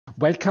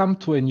Welcome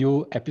to a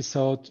new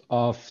episode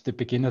of the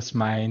Beginner's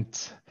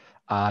Mind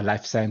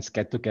Life Science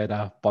Get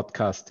Together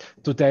podcast.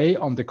 Today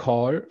on the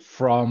call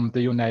from the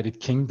United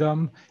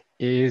Kingdom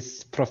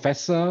is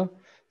Professor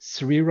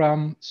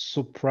Sriram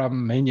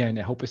Subramanian.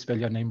 I hope I spell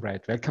your name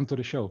right. Welcome to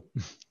the show.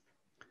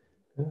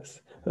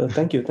 Yes.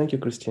 Thank you,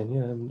 Christian.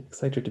 Yeah, I'm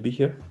excited to be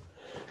here.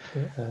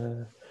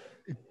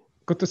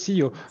 Good to see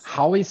you.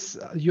 How is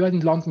you're in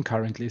London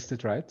currently? Is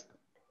that right?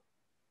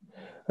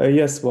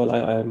 Yes. Well,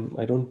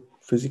 I don't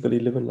physically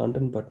live in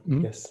London, but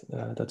yes,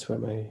 that's where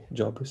my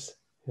job is.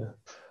 Yeah.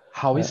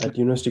 How is at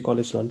University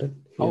College London?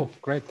 Yeah. Oh,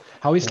 great.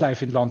 How is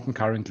life in London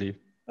currently?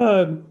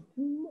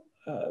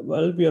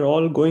 Well, we are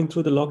all going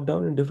through the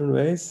lockdown in different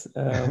ways.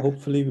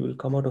 Hopefully, we will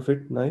come out of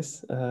it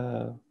nice,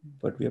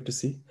 but we have to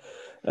see.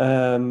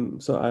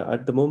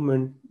 At the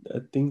moment,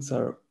 things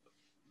are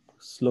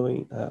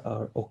slowing,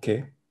 are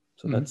okay.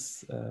 So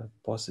that's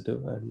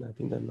positive, and I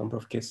think the number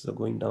of cases are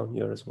going down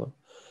here as well.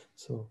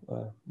 So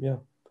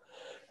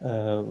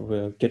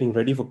we're getting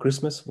ready for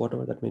Christmas,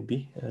 whatever that may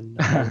be,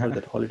 and however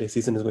that holiday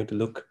season is going to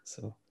look.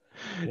 So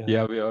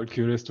yeah, we are all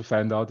curious to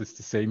find out. It's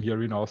the same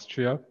here in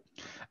Austria.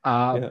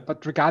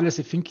 But regardless,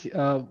 I think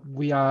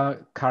we are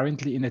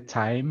currently in a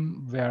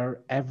time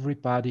where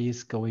everybody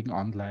is going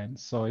online.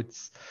 So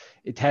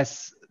it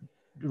has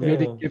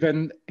really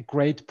given a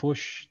great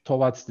push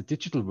towards the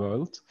digital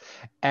world.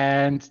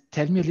 And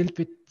tell me a little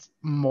bit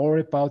more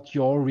about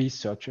your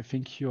research. I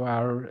think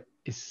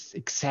is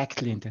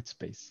exactly in that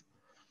space.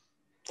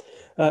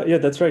 Yeah,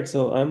 that's right.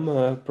 So I'm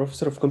a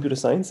professor of computer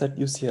science at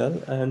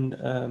UCL, and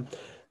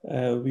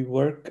we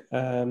work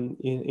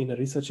in a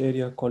research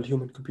area called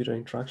human-computer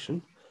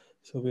interaction.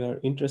 So we are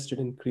interested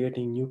in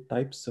creating new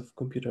types of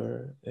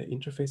computer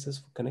interfaces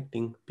for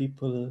connecting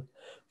people,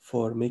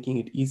 for making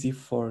it easy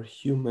for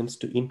humans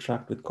to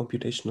interact with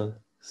computational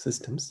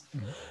systems.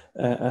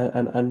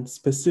 And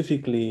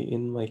specifically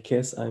in my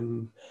case, I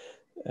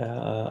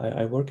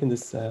work in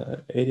this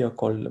area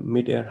called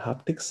mid-air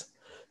haptics.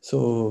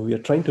 So we are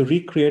trying to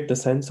recreate the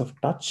sense of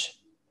touch,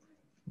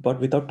 but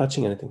without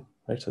touching anything,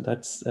 right? So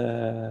that's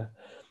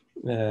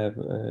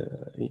very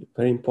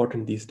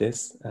important these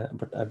days.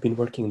 But I've been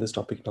working on this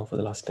topic now for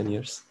the last 10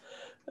 years.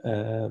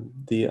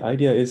 The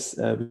idea is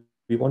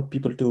we want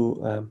people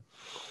to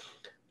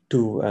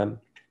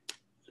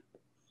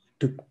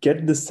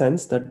get the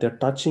sense that they're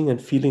touching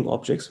and feeling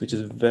objects, which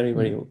is very,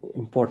 very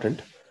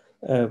important.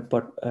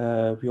 But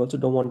we also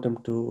don't want them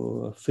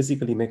to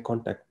physically make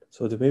contact.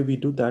 So the way we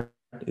do that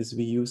is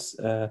we use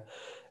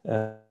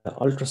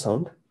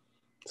ultrasound.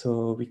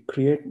 So we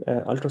create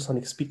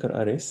ultrasonic speaker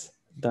arrays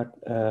that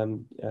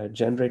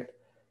generate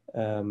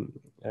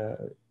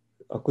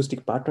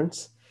acoustic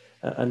patterns.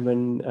 And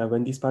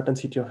when these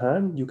patterns hit your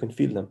hand, you can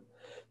feel them.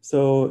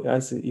 So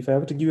if I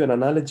were to give you an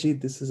analogy,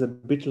 this is a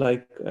bit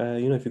like,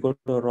 if you go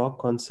to a rock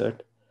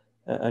concert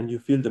and you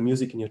feel the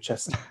music in your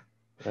chest,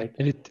 right?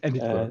 And it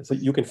works. So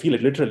you can feel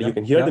it literally. You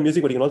can hear the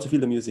music, but you can also feel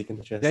the music in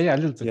the chest. Yeah, a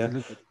little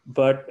bit.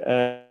 But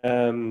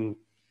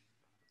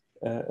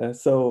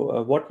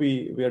what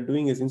we are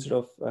doing is, instead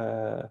of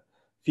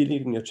feeling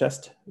it in your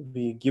chest,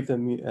 we give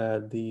them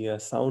the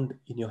sound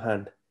in your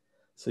hand,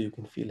 so you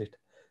can feel it.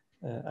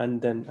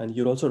 And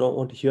you also don't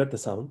want to hear the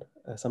sound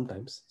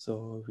sometimes,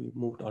 so we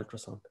moved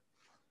ultrasound.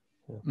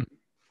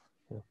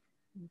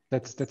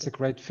 That's a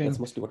great thing. That's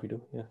mostly what we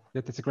do. Yeah,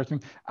 that's a great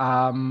thing.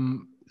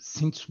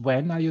 Since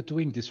when are you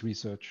doing this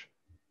research?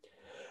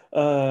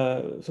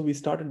 So we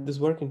started this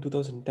work in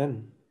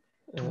 2010.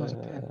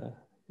 2010.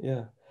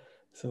 Yeah.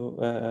 So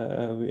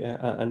we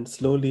and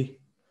slowly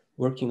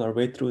working our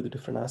way through the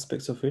different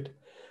aspects of it.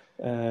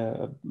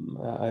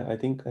 I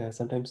think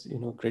sometimes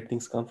great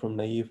things come from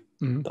naive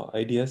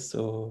ideas.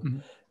 So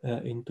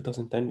in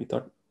 2010 we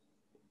thought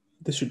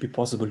this should be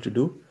possible to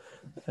do,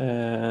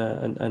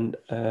 and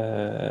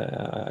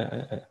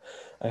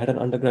I had an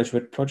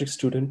undergraduate project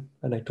student,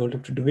 and I told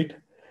him to do it,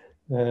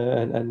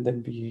 and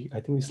then I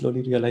think we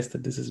slowly realized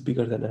that this is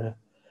bigger than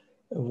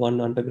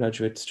one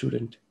undergraduate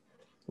student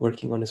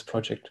working on his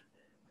project.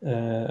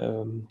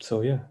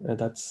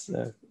 That's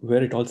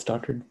where it all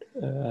started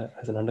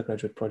as an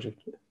undergraduate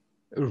project.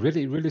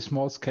 Really, really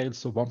small scale.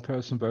 So one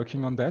person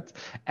working on that.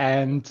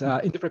 And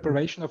in the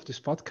preparation of this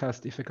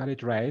podcast, if I got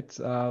it right,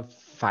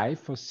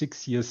 5 or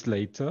 6 years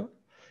later,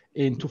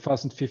 in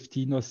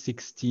 2015 or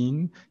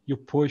 16, you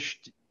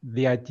pushed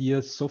the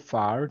idea so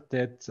far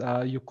that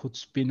you could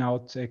spin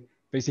out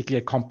basically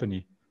a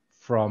company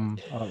from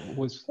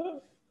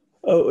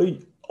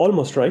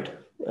almost right.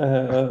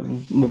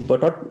 But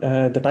not,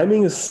 the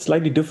timing is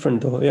slightly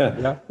different though.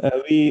 Yeah.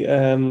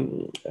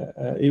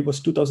 It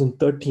was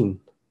 2013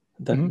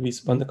 that we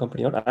spun the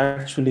company out.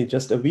 Actually,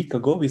 just a week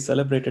ago, we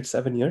celebrated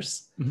 7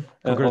 years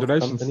of the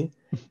company.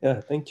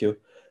 Yeah, thank you.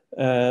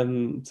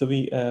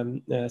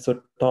 So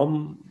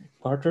Tom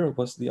Carter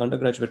was the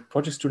undergraduate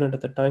project student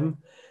at the time.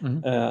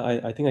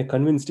 I think I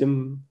convinced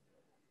him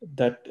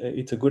that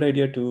it's a good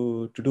idea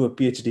to do a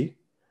PhD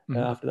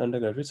after the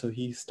undergraduate. So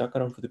he stuck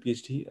around for the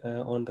PhD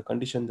on the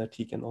condition that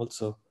he can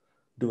also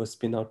do a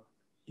spin out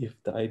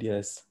if the idea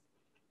is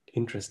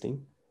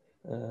interesting.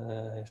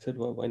 I said,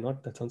 well, why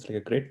not? That sounds like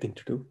a great thing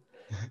to do.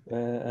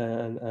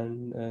 Well,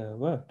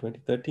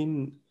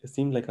 2013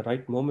 seemed like a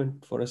right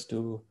moment for us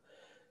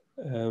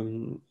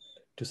um,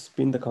 to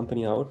spin the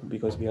company out,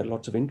 because we had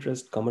lots of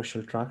interest,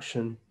 commercial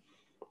traction,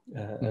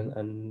 yeah,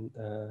 and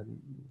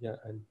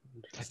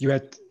You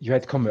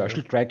had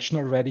commercial traction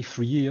already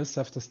 3 years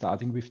after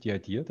starting with the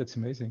idea. That's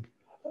amazing.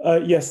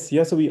 Yes,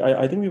 yeah. So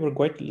I think we were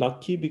quite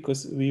lucky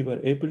because we were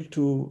able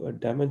to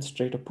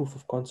demonstrate a proof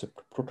of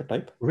concept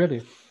prototype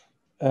Really?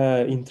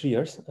 in 3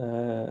 years.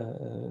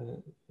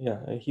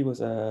 Yeah, he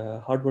was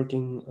a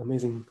hardworking,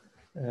 amazing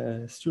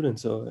student.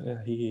 So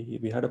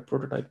we had a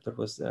prototype that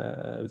was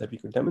that we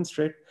could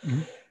demonstrate.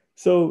 Mm-hmm.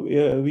 So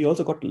we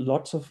also got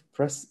lots of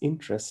press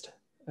interest,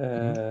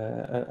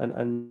 Mm-hmm.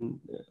 and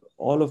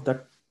all of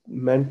that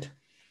meant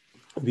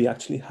we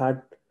actually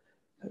had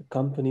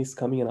companies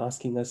coming and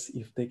asking us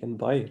if they can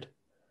buy it.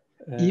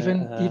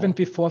 Even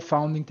before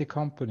founding the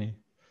company.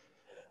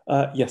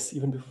 Yes,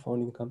 even before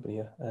founding the company,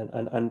 yeah.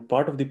 And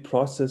part of the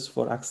process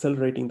for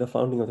accelerating the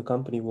founding of the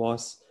company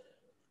was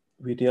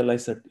we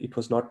realized that it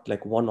was not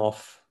like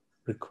one-off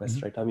request,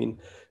 Mm-hmm. right? I mean,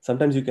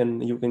 sometimes you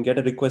can get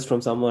a request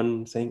from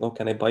someone saying, "Oh,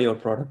 can I buy your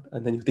product?"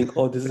 And then you think,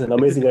 "Oh, this is an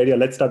amazing idea.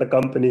 Let's start a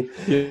company."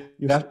 You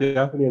Yeah, start a yeah.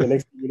 company, and the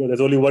next thing you know,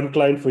 there's only one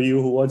client for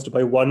you who wants to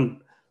buy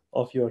one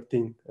of your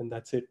thing, and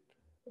that's it.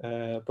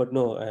 But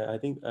no, I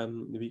think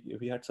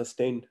we had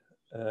sustained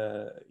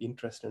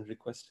interest and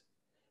request.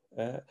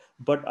 Uh,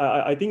 but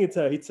I think it's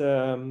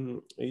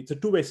a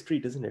two-way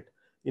street, isn't it?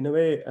 In a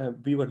way,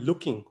 we were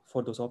looking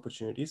for those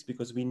opportunities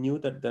because we knew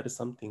that there is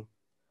something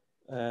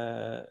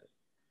uh,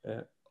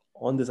 uh,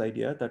 on this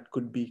idea that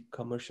could be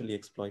commercially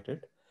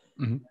exploited.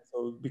 Mm-hmm.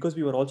 So because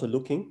we were also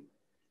looking,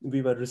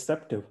 we were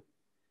receptive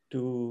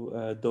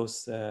to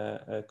those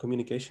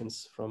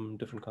communications from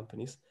different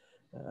companies,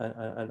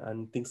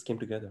 and things came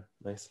together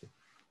nicely.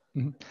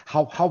 Mhm.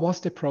 How was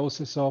the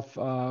process of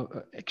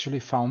actually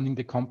founding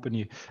the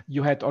company?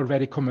 You had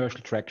already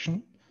commercial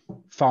traction,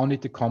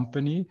 founded the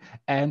company,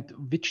 and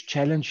which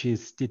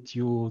challenges did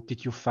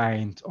you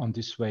find on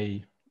this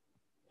way?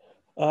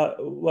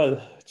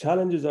 Well,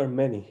 challenges are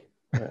many.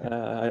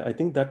 I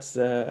think that's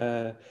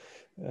that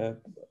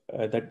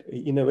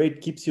in a way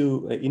it keeps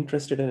you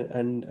interested,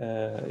 and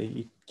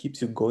it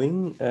keeps you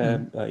going.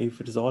 Mhm. If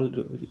it is all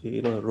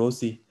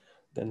rosy,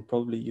 then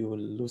probably you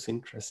will lose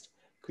interest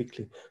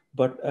quickly.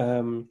 But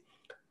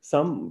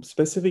some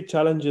specific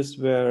challenges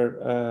were,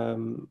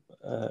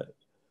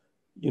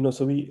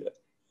 so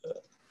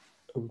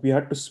we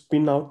had to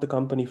spin out the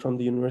company from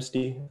the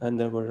university, and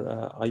there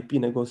were IP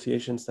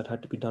negotiations that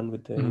had to be done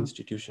with the Mhm.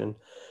 institution.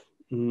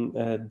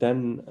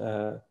 Then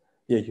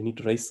yeah, you need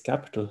to raise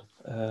capital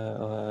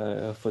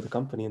for the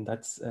company, and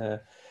that's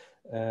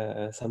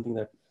something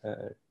that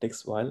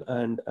takes a while.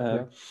 And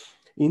Yeah.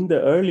 in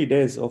the early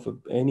days of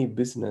any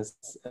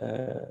business,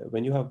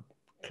 when you have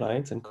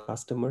clients and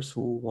customers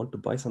who want to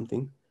buy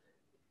something,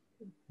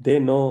 they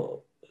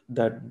know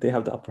that they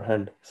have the upper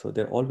hand, so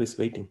they're always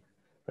waiting,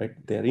 right?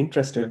 They're Yeah.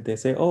 interested. They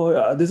say,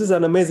 "Oh, this is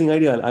an amazing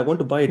idea. I want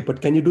to buy it, but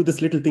can you do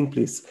this little thing,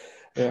 please?"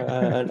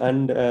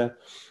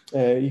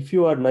 If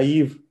you are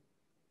naive,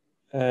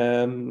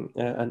 I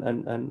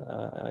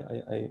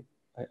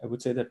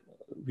would say that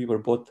we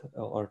were both,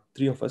 or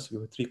three of us, we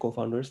were three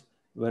co-founders,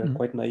 were Mhm.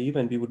 quite naive,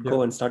 and we would Yeah.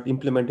 go and start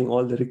implementing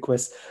all the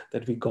requests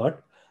that we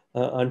got,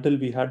 until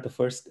we had the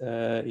first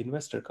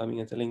investor coming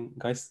and telling,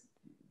 "Guys,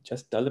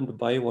 just tell them to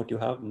buy what you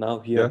have now.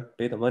 Here, Yeah.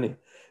 pay the money.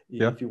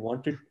 Yeah. If you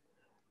want it,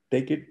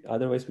 take it.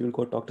 Otherwise, we will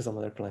go talk to some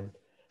other client."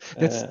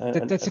 That's Uh,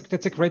 that, and, that's a, and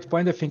that's a great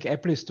point. I think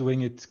Apple is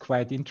doing it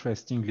quite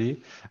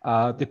interestingly.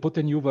 They put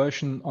a new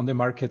version on the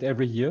market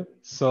every year,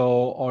 so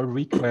all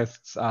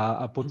requests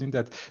are put in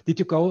that. Did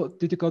you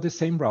go the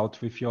same route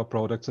with your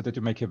product so that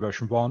you make a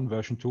version 1,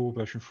 version 2,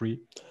 version 3?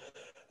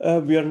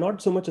 We are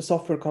not so much a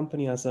software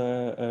company as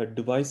a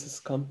devices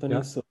company.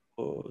 Yeah. So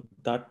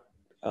that,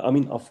 I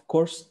mean, of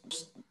course,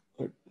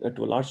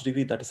 to a large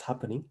degree, that is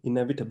happening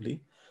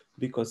inevitably,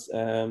 because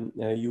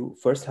you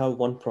first have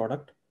one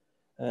product,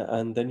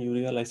 and then you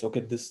realize,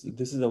 okay, this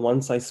is a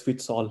one size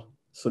fits all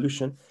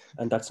solution,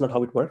 and that's not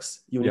how it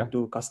works. You Yeah. need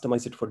to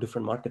customize it for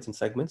different markets and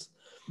segments,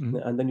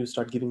 Mhm. and then you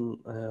start giving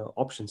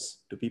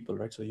options to people,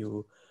 right? So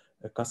you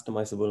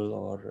customizable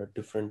or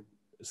different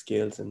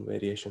scales and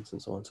variations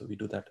and so on. So we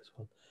do that as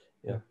well.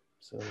 Yeah. Yeah.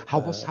 So How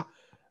was how,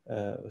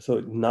 so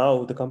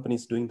now the company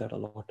is doing that a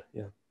lot.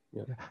 Yeah.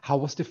 Yeah. yeah. How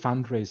was the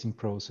fundraising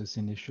process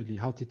initially?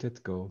 How did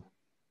that go?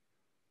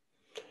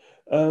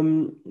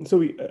 So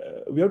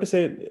we have to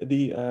say the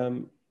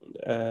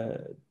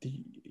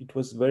it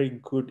was very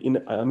good.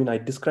 I mean, I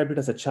described it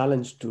as a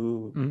challenge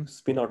to Mhm.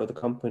 spin out of the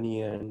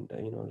company, and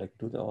like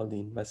do all the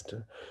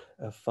investor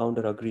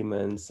founder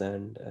agreements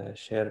and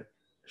share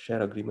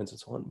agreements and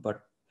so on.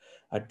 But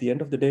at the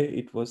end of the day,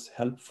 it was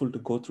helpful to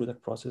go through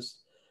that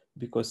process,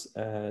 because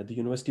the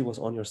university was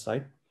on your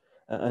side,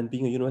 and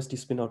being a university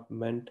spin out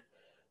meant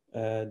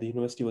the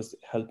university was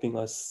helping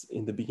us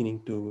in the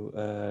beginning to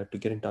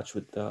get in touch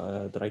with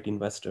the right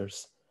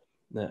investors,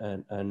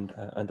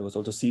 and there was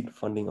also seed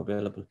funding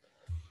available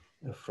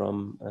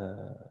from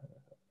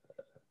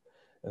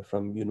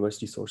from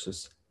university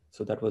sources.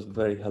 So that was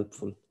very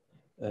helpful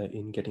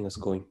in getting us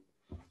going.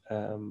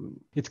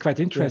 It's quite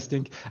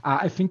interesting.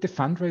 I think the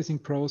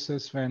fundraising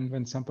process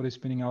when somebody's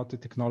spinning out the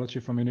technology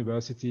from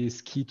university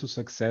is key to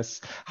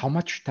success. How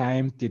much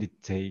time did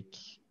it take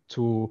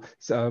to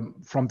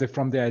from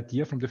the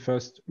idea, from the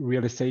first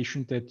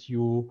realization that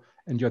you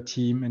and your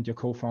team and your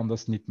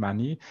co-founders need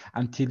money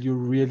until you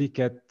really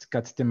got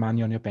the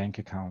money on your bank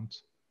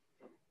account?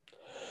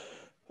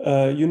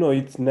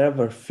 It's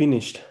never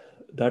finished.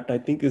 That I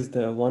think is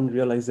the one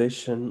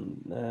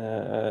realization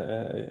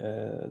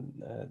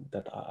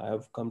that I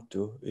have come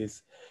to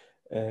is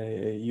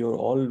you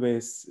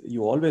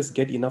always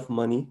get enough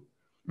money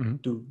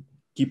to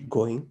keep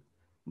going,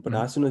 but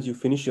as soon as you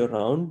finish your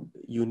round,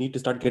 you need to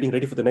start getting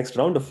ready for the next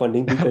round of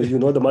funding because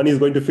the money is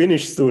going to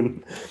finish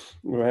soon,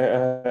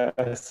 right?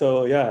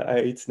 So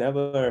it's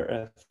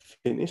never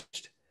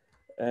finished.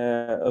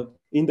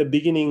 In the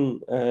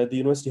beginning, the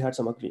university had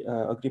some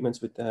agreements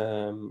with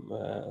a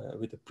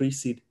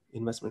pre-seed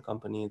investment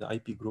company, the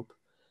IP Group,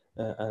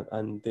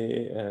 and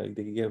they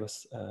gave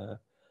us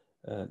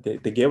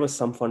they gave us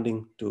some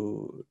funding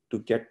to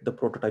get the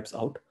prototypes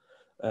out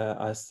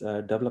as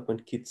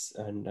development kits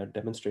and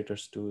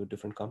demonstrators to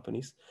different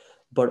companies,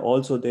 but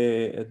also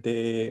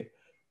they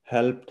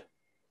helped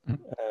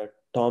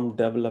Tom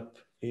develop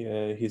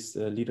his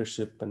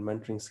leadership and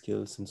mentoring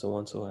skills and so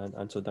on.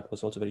 So that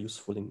was also very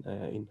useful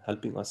in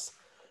helping us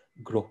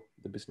grow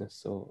the business.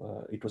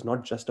 So it was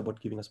not just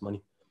about giving us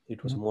money;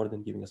 it was more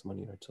than giving us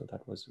money, right? So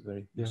that was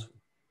very useful.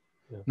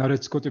 Yeah. No,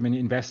 that's good. I mean,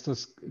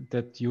 investors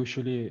that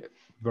usually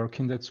work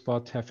in that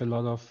spot have a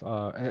lot of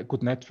a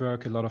good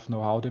network, a lot of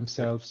know-how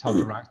themselves, how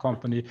to run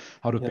company,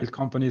 how to build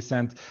companies.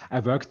 And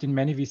I worked in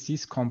many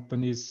VCs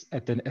companies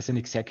as an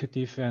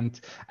executive, and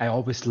I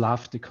always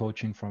loved the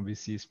coaching from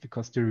VCs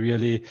because they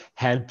really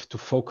help to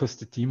focus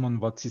the team on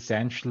what's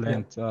essential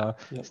and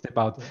step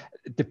out.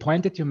 The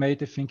point that you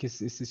made, I think,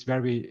 is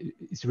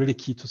really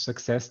key to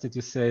success. That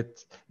you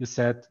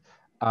said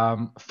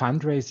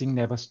fundraising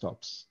never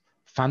stops.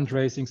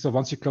 Fundraising. So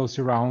once you close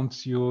your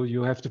round,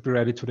 you have to be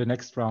ready to the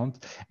next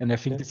round. And I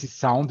think this is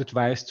sound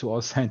advice to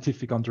all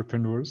scientific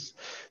entrepreneurs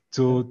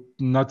to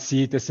not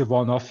see it as a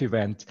one-off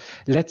event.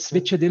 Let's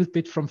switch a little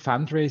bit from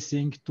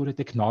fundraising to the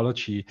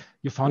technology.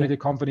 You founded a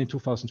company in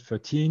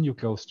 2013, you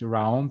closed your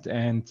round,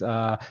 and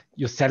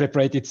you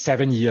celebrated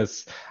 7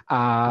 years.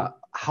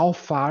 How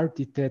far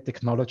did the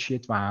technology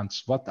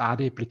advance? What are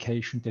the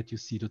applications that you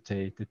see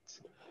today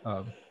that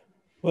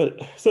well,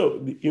 so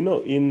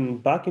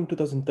back in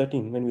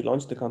 2013 when we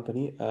launched the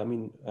company, I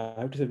mean, I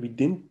have to say we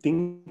didn't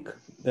think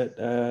that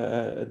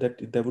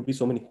that there would be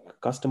so many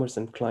customers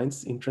and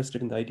clients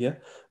interested in the idea.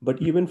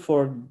 But even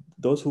for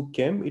those who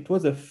came, it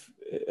was a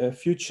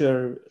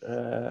future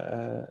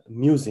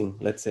musing,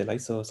 let's say, like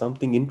so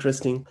something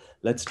interesting.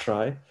 Let's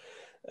try.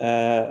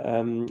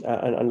 And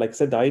like I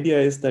said, the idea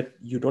is that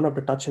you don't have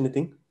to touch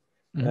anything.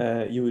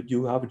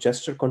 You have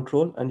gesture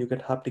control and you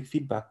get haptic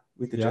feedback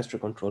with the gesture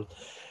control.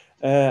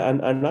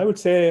 And I would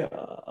say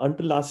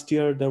until last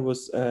year there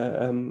was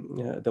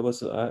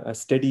a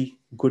steady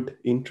good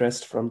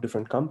interest from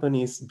different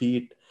companies, be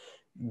it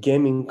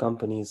gaming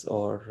companies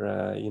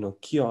or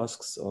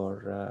kiosks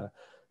or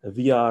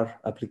VR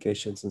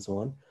applications and so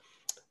on.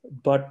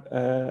 But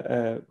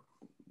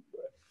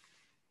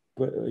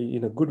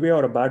in a good way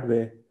or a bad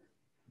way,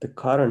 the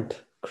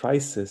current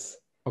crisis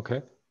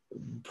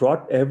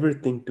brought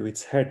everything to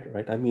its head,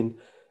 right? I mean,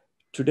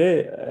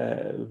 today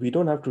I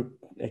don't have to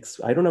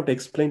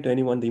explain to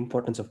anyone the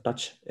importance of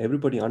touch.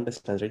 Everybody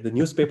understands, right? The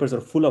newspapers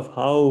are full of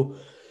how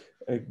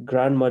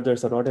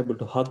grandmothers are not able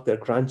to hug their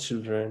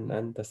grandchildren,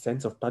 and the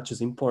sense of touch is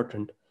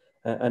important.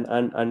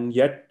 And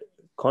yet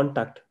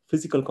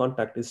physical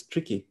contact is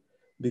tricky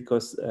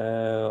because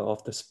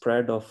of the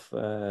spread of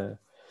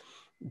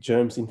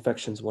germs,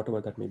 infections,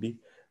 whatever that may be.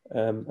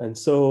 And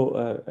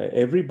so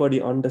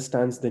everybody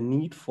understands the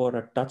need for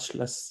a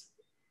touchless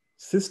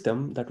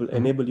system that will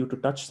enable you to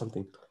touch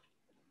something.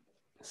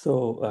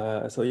 So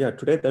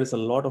today there is a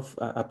lot of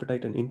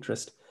appetite and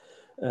interest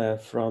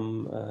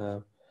from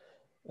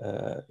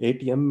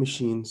ATM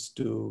machines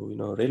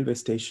to railway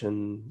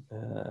station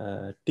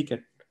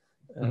ticket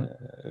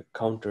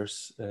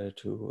counters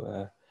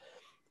to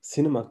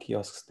cinema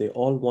kiosks. They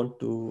all want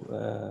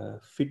to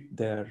fit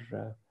their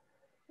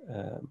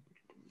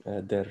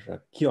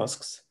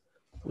kiosks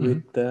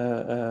with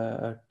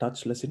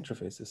touchless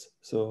interfaces.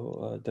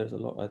 So there's a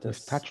lot.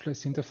 With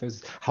touchless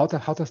interfaces. How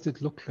does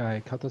it look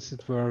like? How does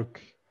it work?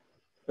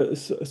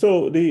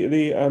 So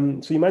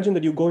imagine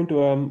that you go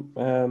into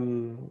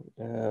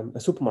a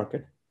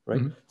supermarket,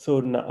 right? So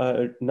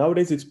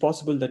nowadays it's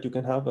possible that you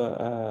can have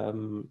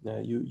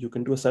you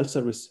can do a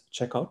self-service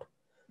checkout,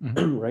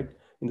 right,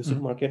 in the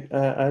supermarket,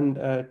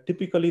 and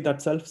typically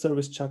that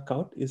self-service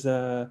checkout is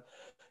a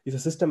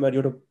system where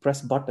you have to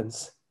press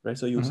buttons, right?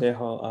 So you say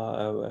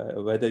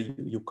whether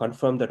you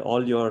confirm that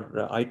all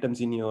your items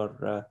in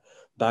your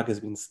bag has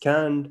been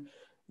scanned,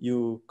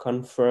 you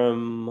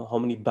confirm how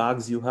many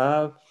bags you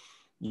have,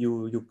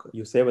 you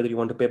say whether you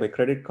want to pay by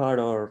credit card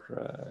or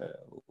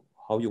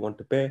how you want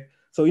to pay,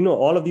 So,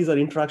 all of these are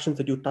interactions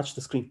that you touch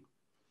the screen.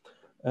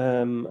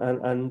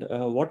 And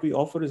what we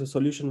offer is a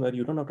solution where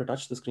you don't have to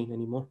touch the screen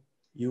anymore.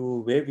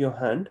 You wave your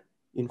hand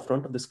in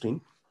front of the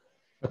screen,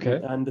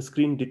 Okay. and the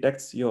screen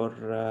detects your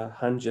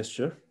hand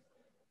gesture,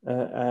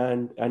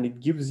 and it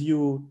gives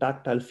you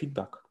tactile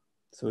feedback.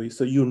 So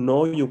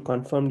you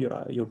confirmed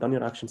you've done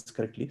your actions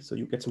correctly. So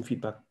you get some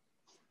feedback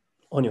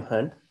on your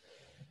hand,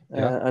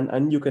 Yeah.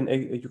 and you can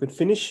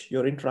finish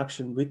your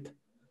interaction with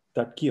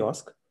that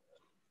kiosk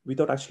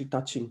without actually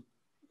touching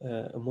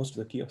most of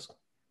the kiosk.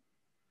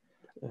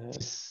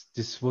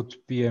 This would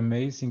be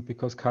amazing,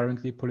 because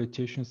currently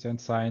politicians and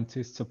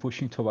scientists are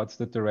pushing towards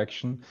the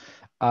direction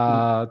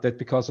that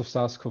because of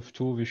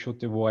SARS-CoV-2, we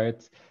should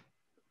avoid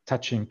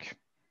touching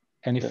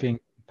anything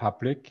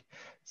public.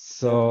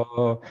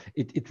 So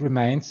it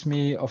reminds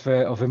me of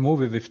a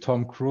movie with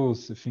Tom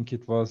Cruise. I think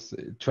it was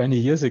 20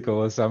 years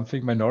ago or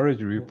something,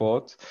 Minority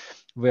Report,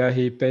 where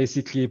he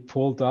basically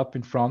pulled up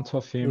in front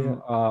of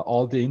him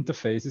all the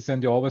interfaces,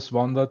 and you always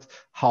wondered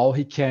how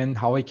he can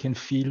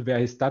feel where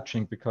he's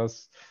touching,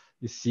 because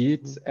you see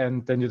it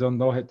and then you don't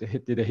know,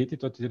 did I hit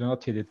it or did I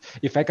not hit it?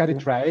 If I got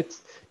it right,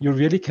 you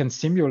really can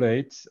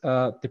simulate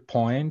the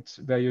point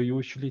where you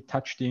usually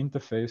touch the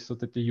interface, so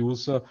that the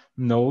user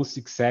knows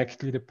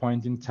exactly the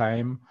point in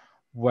time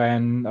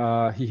when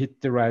he hit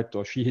the right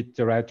or she hit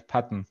the right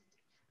button.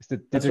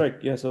 That's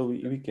right. Yeah. So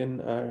we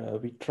can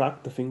we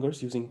track the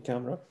fingers using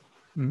camera.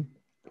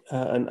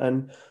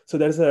 And so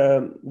there's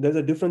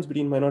a difference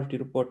between Minority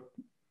Report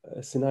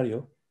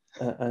scenario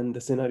and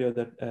the scenario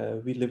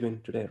that we live in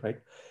today,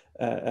 right?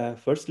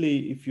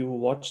 Firstly, if you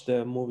watch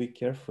the movie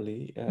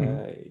carefully,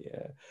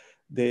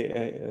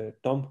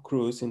 Tom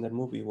Cruise in that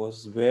movie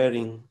was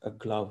wearing a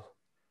glove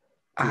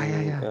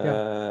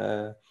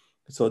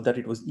so that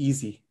it was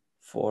easy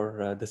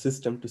for the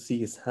system to see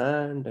his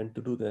hand and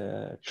to do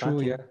the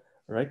tracking.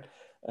 Right?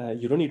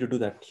 You don't need to do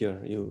that here.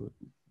 You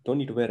don't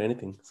need to wear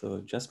anything.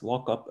 So just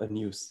walk up and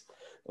use.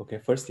 Okay,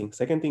 first thing.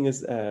 Second thing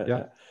is,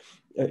 so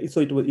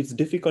it's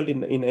difficult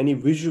in any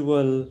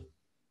visual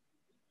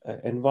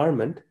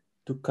environment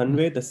to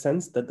convey the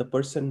sense that the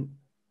person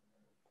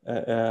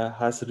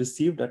has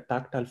received a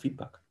tactile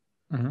feedback,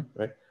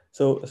 right?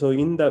 So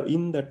in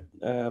the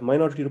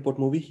Minority Report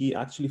movie, he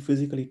actually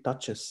physically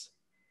touches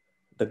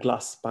the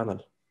glass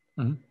panel.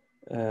 You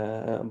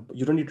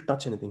don't need to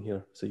touch anything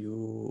here. So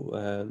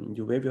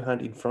you wave your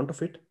hand in front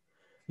of it,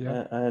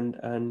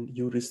 and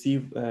you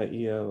receive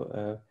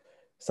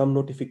some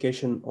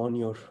notification on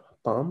your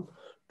palm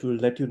to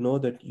let you know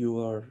that you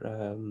are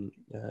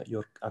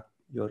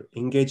you're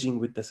engaging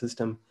with the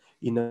system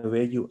in a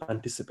way you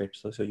anticipate.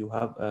 So you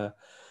have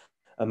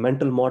a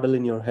mental model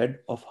in your head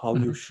of how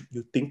you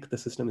think the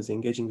system is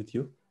engaging with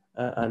you,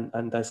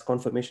 and there's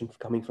confirmation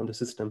coming from the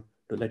system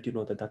to let you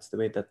know that that's the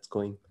way that's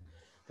going,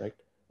 right?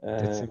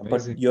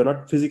 But you're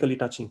not physically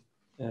touching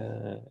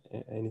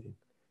anything.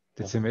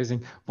 That's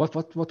amazing.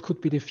 What could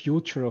be the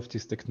future of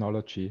this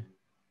technology?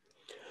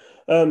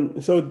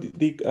 So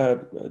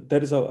there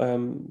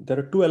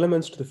are two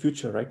elements to the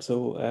future, right?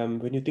 So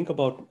when you think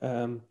about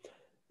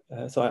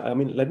so I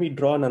mean, let me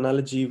draw an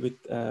analogy with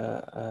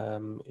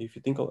if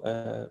you think of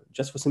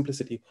just for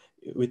simplicity,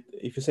 with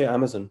if you say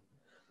Amazon,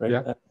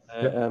 right?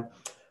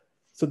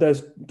 So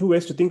there's two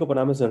ways to think about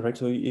Amazon, right?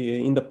 So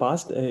in the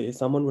past,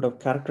 someone would have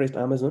characterized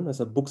Amazon as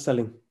a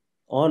book-selling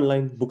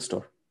online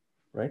bookstore,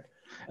 right?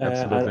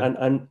 Absolutely.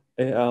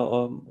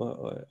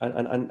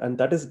 And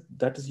that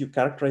is you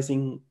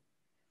characterizing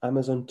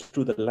Amazon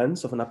through the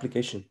lens of an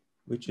application,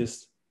 which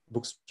is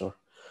bookstore.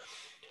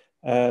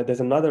 There's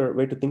another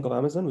way to think of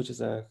Amazon, which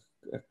is a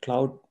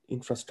cloud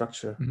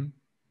infrastructure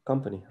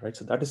company, right?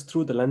 So that is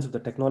through the lens of the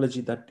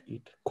technology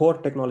core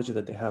technology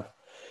that they have.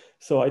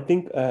 So I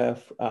think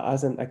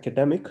as an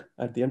academic,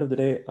 at the end of the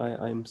day,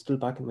 I'm still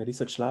back in my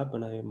research lab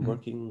and I am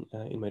working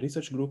in my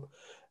research group.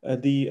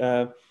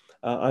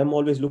 I'm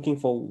always looking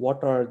for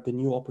what are the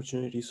new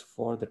opportunities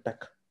for the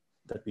tech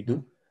that we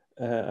do.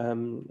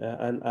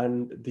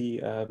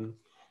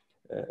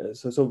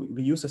 So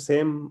we use the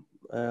same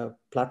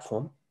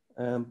platform,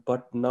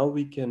 but now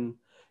we can,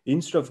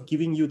 instead of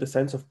giving you the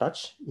sense of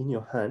touch in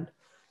your hand,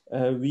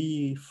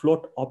 we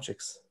float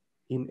objects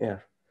in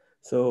air.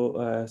 So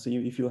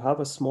if you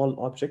have a small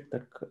object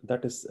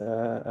that is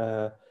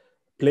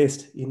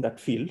placed in that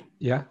field,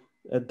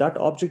 that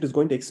object is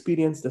going to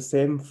experience the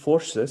same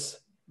forces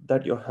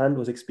that your hand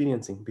was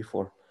experiencing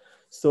before.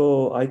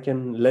 So I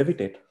can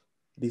levitate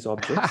these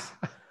objects.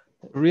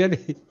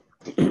 Really?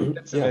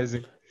 That's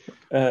amazing.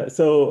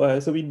 So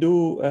we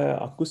do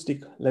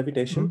acoustic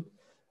levitation,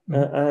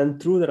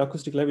 and through that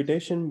acoustic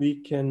levitation,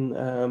 we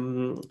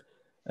can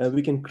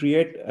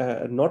create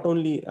not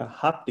only a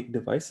haptic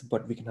device,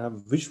 but we can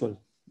have visual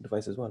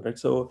device as well, right?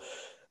 So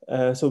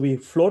we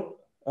float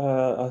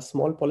a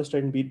small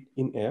polystyrene bead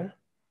in air,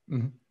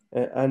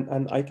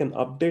 and I can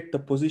update the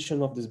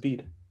position of this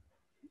bead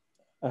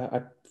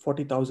at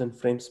 40,000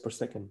 frames per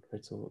second,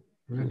 right? So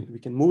we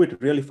can move it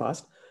really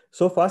fast,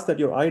 so fast that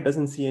your eye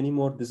doesn't see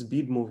anymore this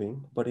bead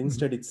moving, but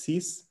instead it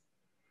sees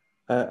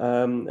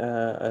some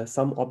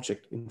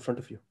object in front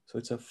of you. So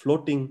it's a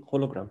floating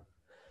hologram.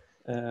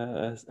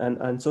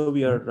 And so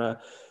we are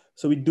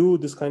so we do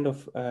this kind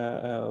of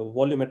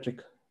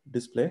volumetric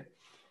display,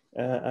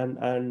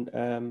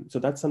 so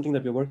that's something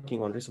that we're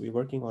working on, right? So we're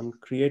working on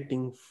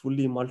creating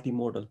fully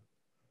multimodal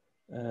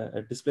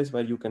displays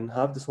where you can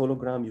have this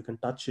hologram, you can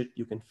touch it,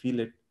 you can feel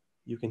it,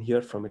 you can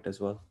hear from it as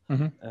well.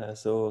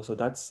 So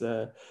that's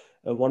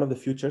one of the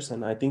futures,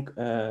 and I think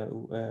we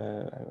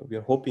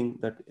are hoping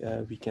that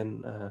we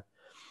can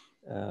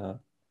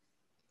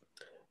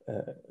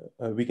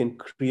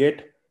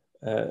create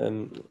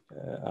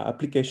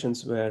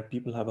applications where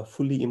people have a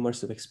fully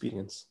immersive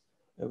experience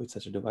with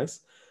such a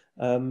device.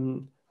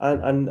 And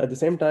at the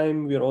same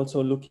time, we are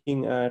also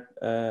looking at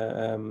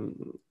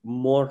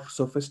more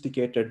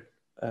sophisticated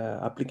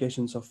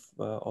applications of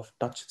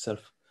touch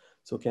itself.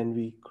 So can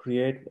we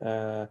create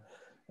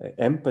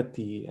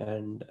empathy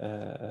and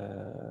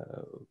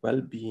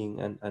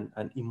well-being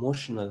and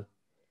emotional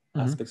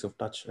aspects of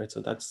touch, right?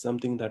 So that's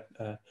something that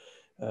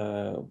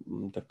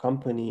the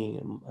company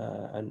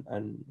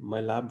and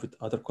my lab with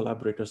other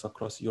collaborators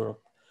across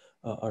Europe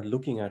are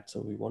looking at.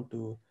 So we want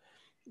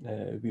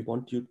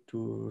you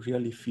to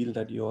really feel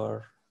that you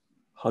are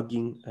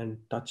hugging and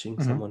touching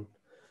someone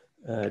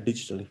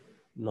digitally,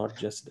 not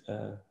just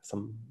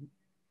some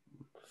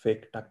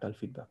fake tactile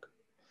feedback.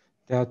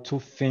 There are two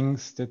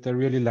things that I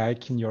really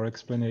like in your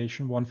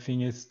explanation. One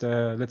thing is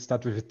let's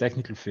start with a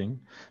technical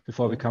thing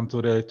before we come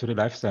to the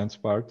life science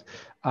part.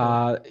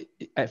 I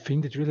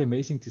find it really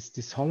amazing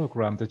this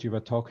hologram that you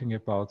were talking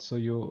about. So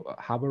you're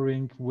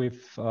hovering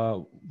with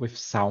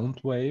sound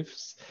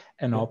waves,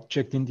 an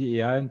object in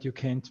the air, and you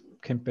can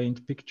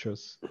paint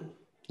pictures.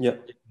 Yeah.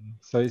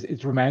 So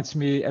it reminds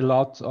me a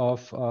lot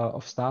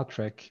of Star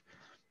Trek.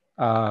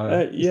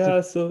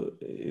 So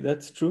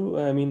that's true.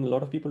 I mean, a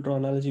lot of people draw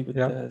analogy with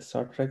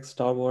Star Trek,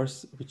 Star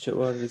Wars,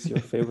 whichever is your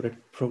favorite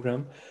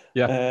program.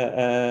 Again,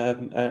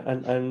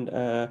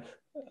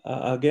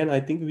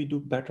 I think we do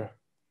better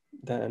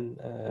than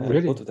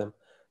both of them.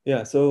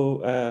 Yeah.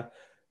 So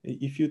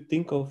if you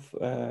think of,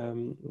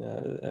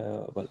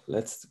 well,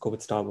 let's go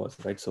with Star Wars,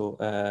 right? So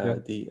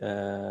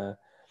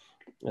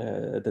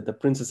the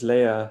Princess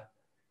Leia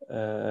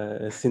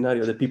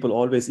scenario that people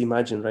always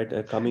imagine, right?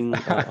 The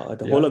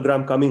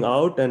hologram coming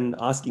out and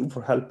asking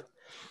for help.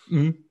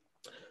 So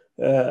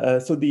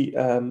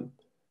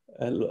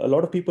a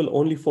lot of people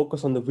only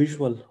focus on the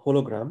visual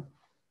hologram,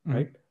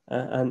 right?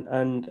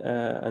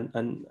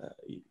 And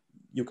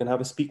you can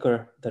have a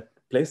speaker that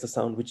plays the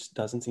sound, which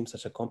doesn't seem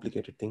such a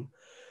complicated thing.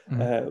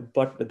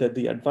 But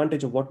the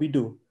advantage of what we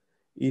do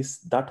is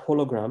that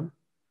hologram,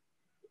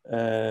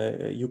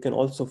 you can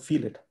also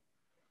feel it,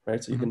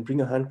 right? So you can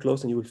bring a hand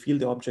close and you will feel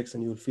the objects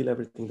and you will feel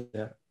everything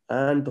there.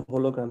 And the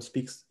hologram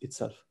speaks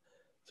itself.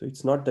 So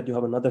it's not that you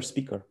have another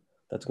speaker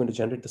that's going to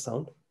generate the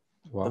sound.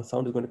 Wow. The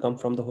sound is going to come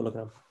from the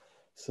hologram.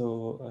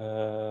 So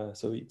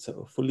it's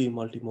a fully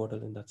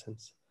multimodal in that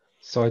sense.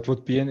 So it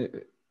would be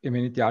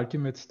the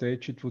ultimate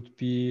stage, it would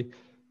be,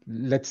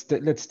 let's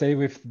stay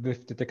with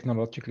the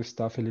technological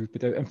stuff a little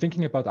bit. I'm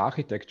thinking about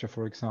architecture,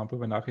 for example,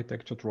 when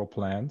architecture draw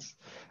plans.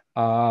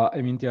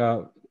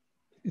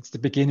 It's the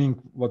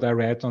beginning, what I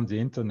read on the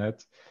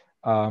internet,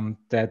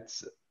 that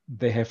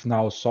they have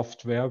now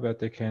software where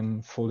they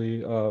can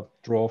fully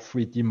draw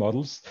 3D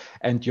models,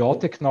 and your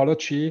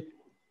technology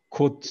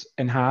could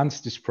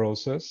enhance this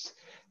process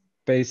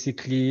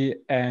basically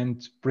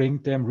and bring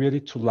them really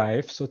to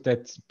life so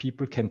that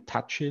people can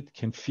touch it,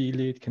 can feel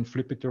it, can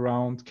flip it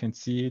around, can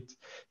see it,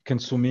 can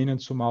zoom in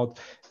and zoom out.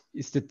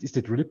 Is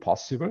that really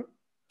possible?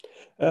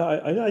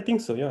 I think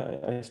so. Yeah,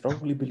 I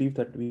strongly believe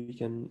that we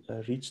can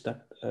reach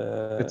that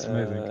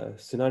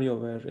scenario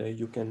where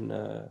you can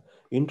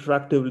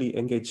interactively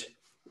engage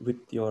with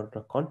your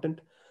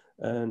content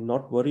and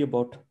not worry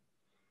about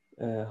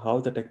how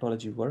the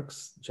technology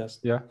works.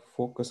 Just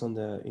focus on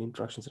the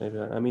interactions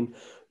everywhere. I mean,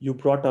 you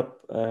brought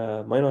up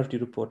Minority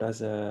Report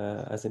as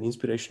an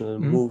inspirational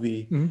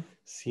movie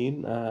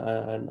scene,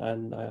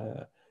 and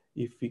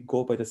if we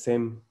go by the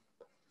same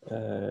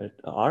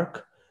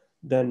arc,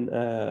 then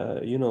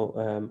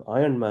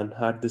Iron Man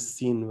had this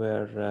scene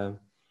where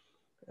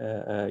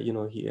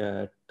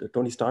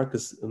Tony Stark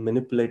is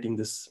manipulating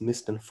this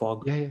mist and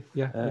fog.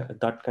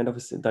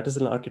 That is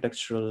an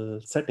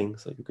architectural setting,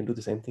 so you can do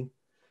the same thing.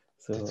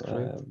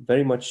 So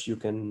very much you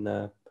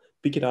can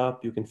pick it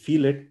up, you can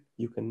feel it,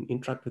 you can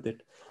interact with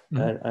it,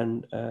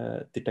 and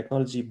the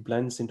technology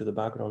blends into the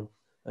background,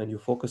 and you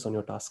focus on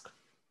your task.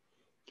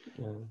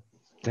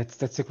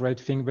 That's a great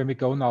thing. When we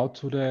go now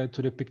to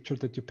the picture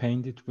that you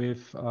painted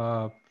with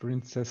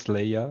Princess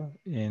Leia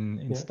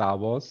in Star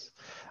Wars,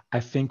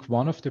 I think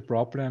one of the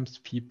problems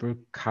people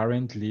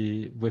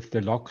currently with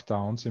the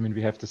lockdowns,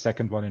 we have the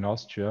second one in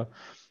Austria.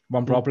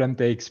 One problem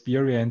they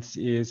experience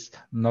is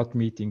not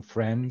meeting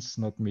friends,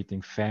 not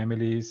meeting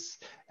families,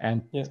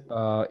 and it's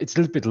a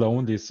little bit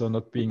lonely, so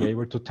not being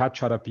able to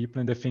touch other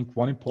people. And I think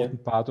one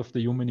important part of the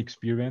human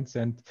experience,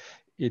 and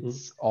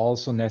it's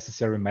also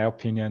necessary, in my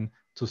opinion,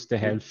 to stay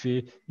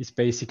healthy, is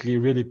basically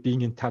really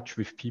being in touch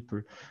with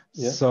people.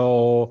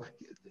 So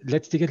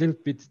let's dig a little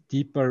bit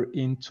deeper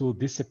into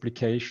this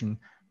application.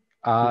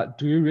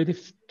 Do you really,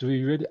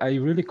 are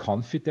you really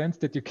confident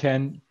that you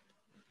can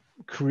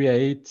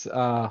create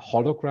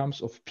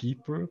holograms of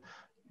people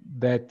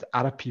that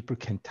other people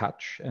can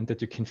touch and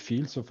that you can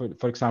feel? So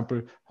for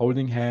example,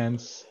 holding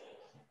hands.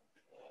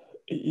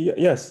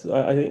 Yes,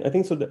 I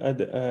think so.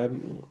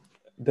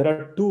 There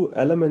are two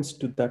elements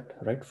to that,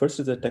 right? First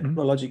is the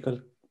technological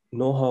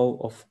know-how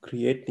of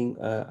creating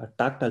a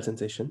tactile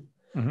sensation.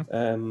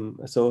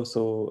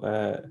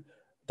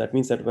 That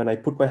means that when I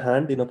put my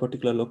hand in a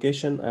particular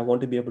location, I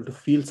want to be able to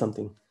feel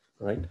something,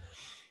 right?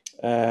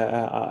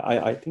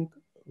 I think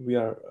we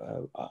are.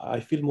 I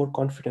feel more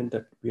confident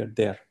that we are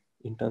there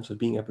in terms of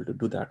being able to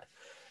do that.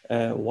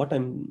 What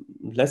I'm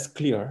less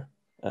clear,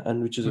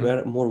 and which is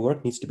where more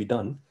work needs to be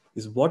done,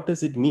 is what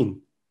does it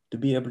mean to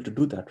be able to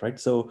do that, right?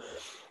 So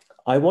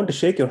I want to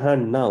shake your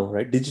hand now,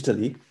 right?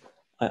 Digitally,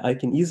 I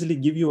can easily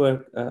give you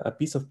a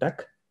piece of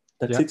tech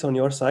that sits on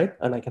your side,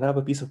 and I can have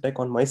a piece of tech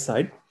on my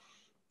side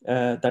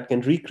that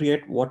can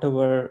recreate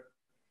whatever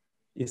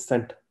is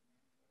sent,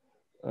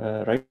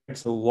 right?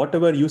 So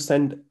whatever you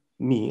send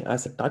me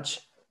as a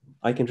touch,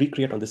 I can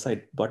recreate on the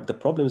side. But the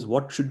problem is,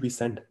 what should we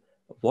send?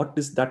 What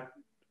is that?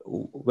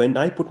 When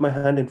I put my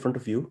hand in front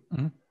of you,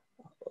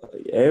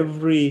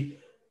 every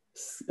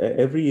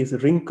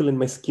wrinkle in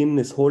my skin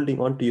is holding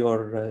onto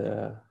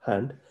your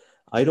hand.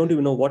 I don't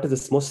even know what is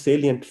the most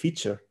salient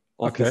feature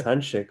of this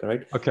handshake,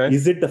 right?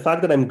 Is it the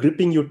fact that I'm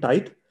gripping you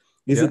tight?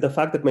 Is it the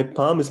fact that my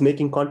palm is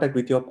making contact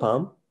with your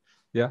palm?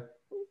 Yeah.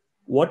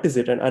 What is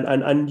it?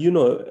 And you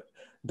know,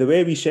 the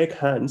way we shake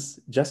hands,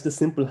 just a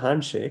simple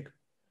handshake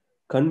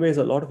conveys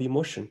a lot of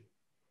emotion,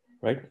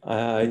 right?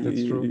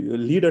 That's true.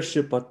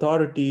 Leadership,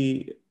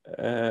 authority,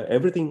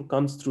 everything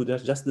comes through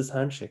just this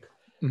handshake.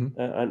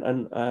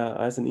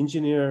 As an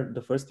engineer,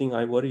 the first thing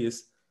I worry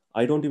is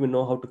I don't even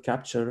know how to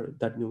capture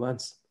that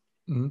nuance.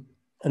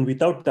 And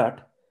without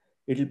that,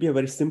 it'll be a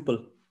very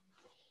simple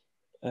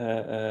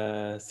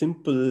rubbing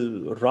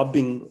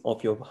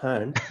of your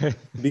hand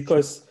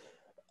because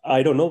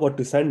I don't know what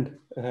to send.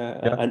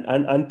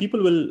 And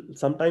people will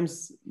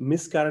sometimes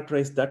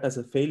mischaracterize that as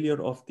a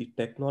failure of the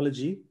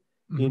technology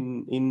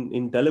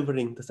in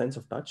delivering the sense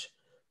of touch.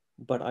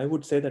 But I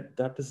would say that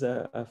that is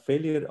a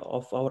failure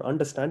of our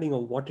understanding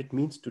of what it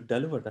means to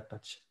deliver that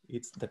touch.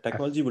 It's the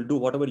technology will do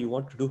whatever you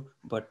want to do,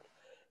 but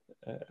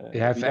we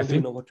don't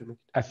even know what to make.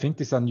 I think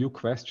these are new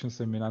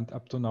questions. I mean, and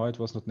up to now, it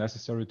was not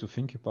necessary to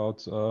think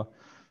about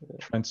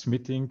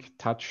transmitting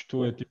touch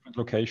to a different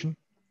location.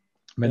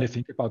 When I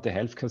think about the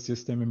healthcare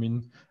system, I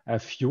mean, I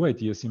have few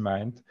ideas in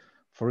mind.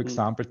 For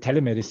example,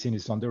 telemedicine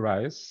is on the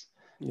rise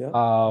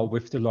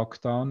with the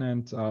lockdown.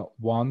 And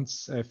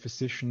once a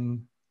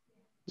physician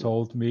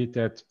told me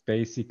that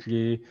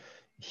basically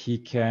he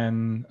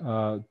can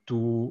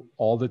do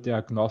all the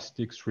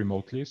diagnostics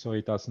remotely, so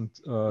he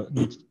doesn't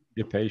need to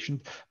be a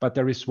patient. But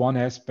there is one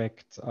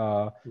aspect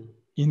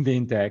in the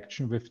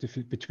interaction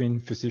between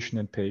physician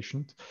and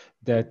patient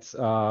that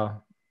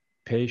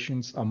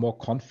patients are more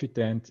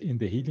confident in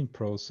the healing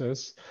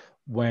process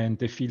when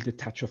they feel the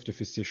touch of the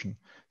physician.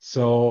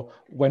 So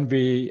when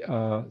we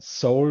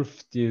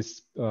solve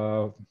these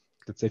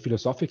let's say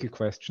philosophical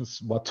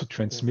questions, what to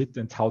transmit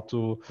and how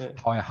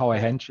a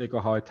handshake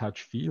or how a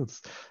touch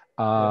feels,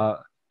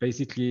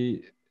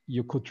 basically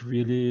you could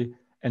really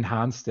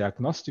enhance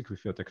diagnostic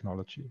with your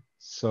technology.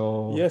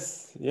 So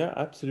yes, yeah,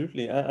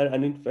 absolutely.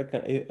 And in fact,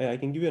 I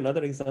can give you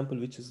another example,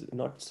 which is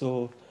not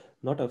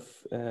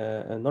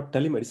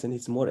telemedicine.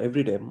 It's more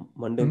everyday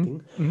mundane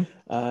thing.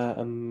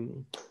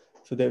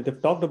 So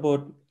they've talked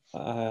about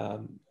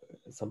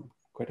some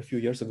quite a few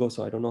years ago.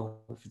 So I don't know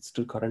if it's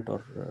still current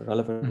or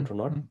relevant or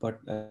not.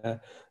 But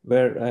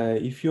where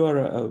if you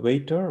are a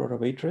waiter or a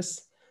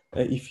waitress,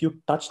 if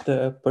you touch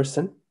the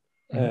person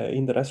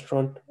in the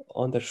restaurant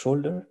on their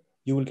shoulder,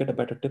 you will get a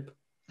better tip.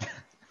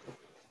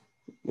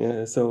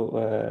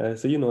 So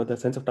you know the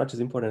sense of touch is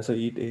important. So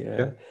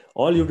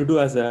all you have to do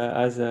as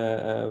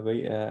a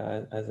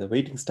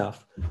waiting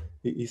staff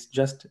is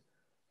just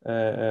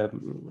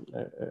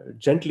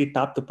gently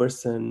tap the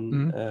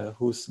person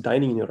who's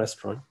dining in your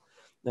restaurant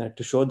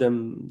to show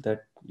them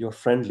that you're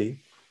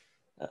friendly,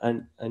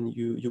 and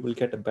you will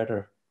get a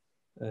better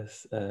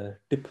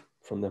tip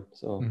from them.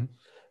 So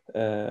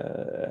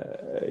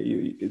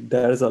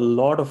there's a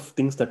lot of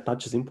things that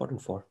touch is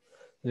important for.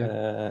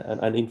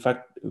 And in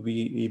fact, we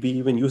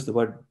even use the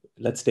word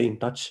 "let's stay in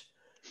touch,"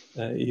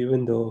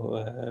 even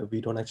though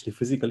we don't actually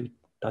physically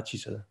touch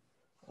each other.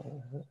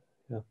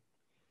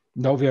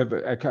 No,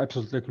 I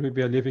absolutely agree.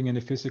 We are living in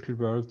a physical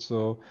world,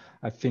 so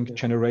I think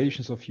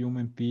generations of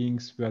human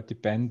beings were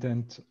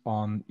dependent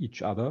on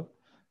each other.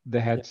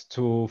 They had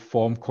to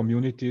form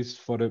communities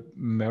for the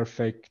mere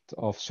fact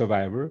of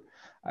survival.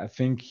 I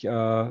think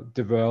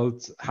the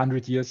world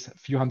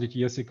few hundred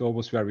years ago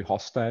was very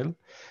hostile.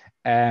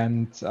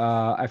 And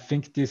I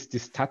think this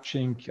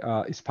touching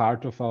is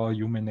part of our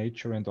human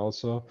nature and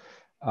also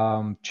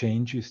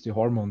changes the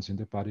hormones in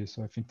the body.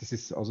 So I think this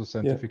is also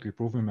scientifically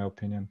proven, in my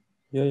opinion.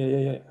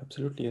 Yeah,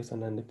 absolutely, yes.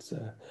 And it's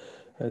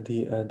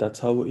that's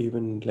how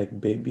even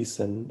like babies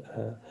and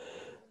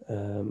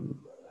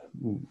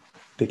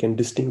they can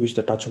distinguish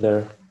the touch of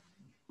their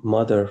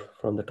mother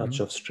from the touch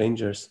of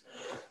strangers.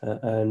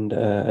 And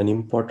an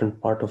important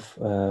part of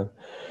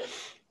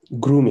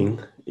grooming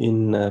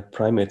in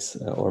primates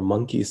or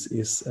monkeys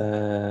is,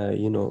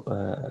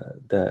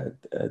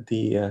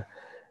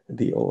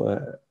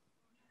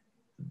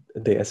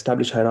 they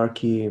establish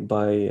hierarchy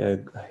by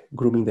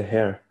grooming the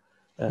hair,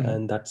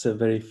 and that's a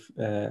very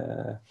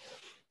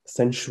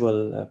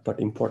sensual but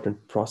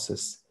important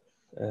process.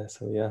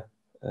 So yeah,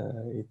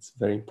 it's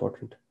very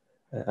important,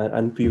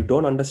 and we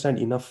don't understand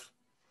enough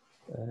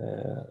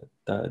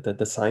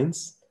the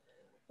science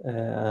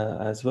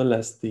as well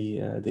as the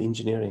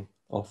engineering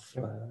of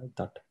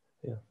that.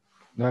 Yeah.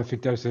 No, I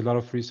think there's a lot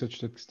of research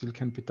that still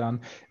can be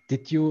done.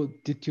 Did you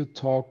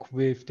talk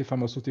with the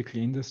pharmaceutical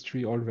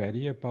industry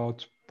already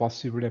about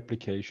possible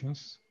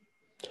applications?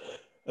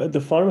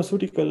 The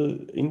pharmaceutical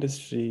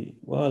industry,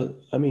 well,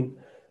 I mean,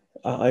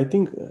 I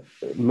think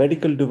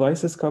medical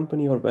devices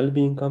company or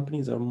well-being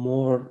companies are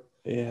more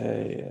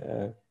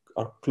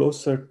are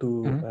closer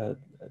to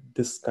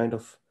this kind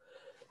of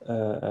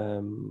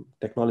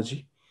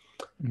technology.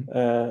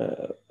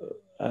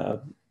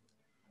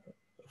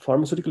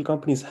 Pharmaceutical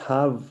companies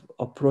have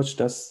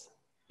approached us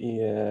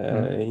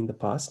in the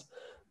past,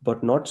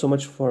 but not so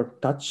much for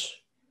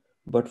touch,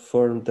 but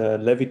for the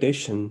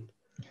levitation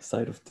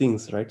side of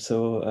things, right?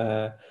 So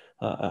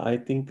I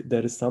think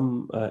there is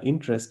some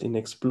interest in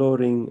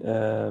exploring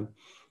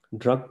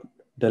drug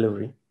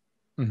delivery.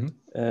 One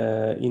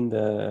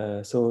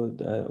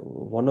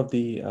of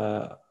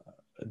the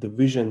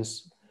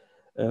visions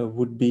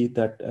would be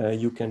that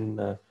you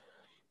can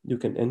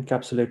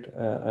encapsulate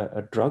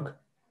a drug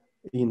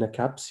in a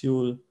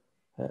capsule,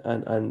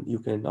 and you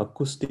can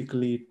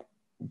acoustically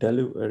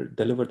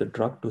deliver the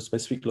drug to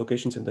specific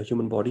locations in the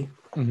human body,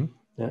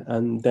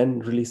 and then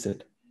release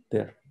it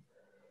there.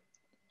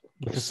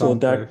 So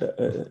that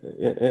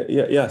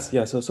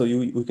so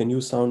you can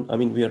use sound. I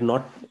mean, we are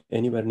not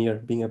anywhere near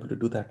being able to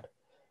do that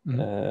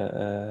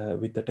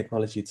with the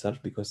technology itself,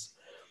 because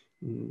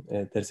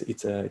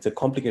it's a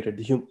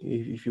complicated.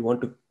 If you want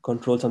to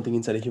control something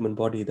inside a human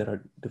body, there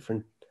are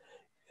different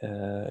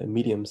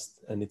mediums,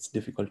 and it's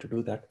difficult to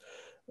do that.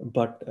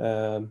 But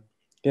the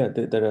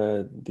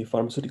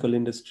pharmaceutical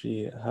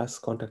industry has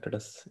contacted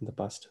us in the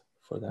past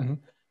for that.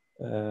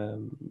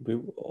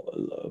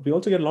 We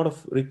also get a lot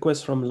of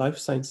requests from life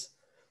science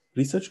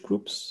research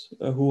groups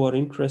who are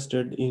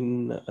interested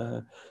in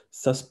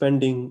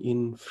suspending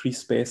in free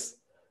space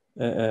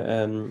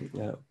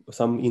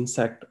some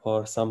insect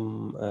or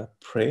some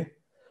prey,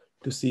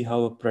 to see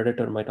how a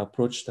predator might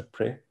approach the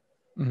prey,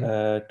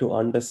 to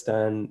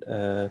understand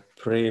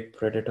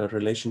prey-predator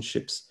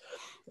relationships,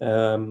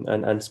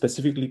 and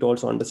specifically to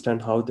also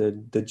understand how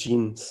the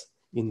genes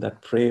in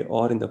that prey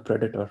or in the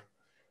predator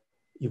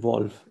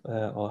evolve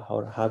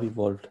or have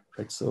evolved,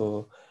 right?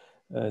 So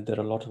there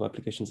are a lot of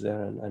applications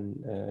there,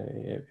 and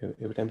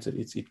every time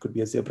it could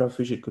be a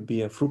zebrafish, it could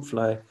be a fruit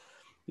fly,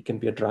 it can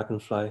be a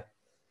dragonfly.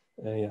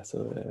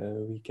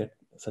 So we get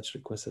such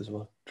requests as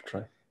well to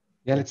try.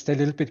 Yeah, let's stay a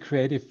little bit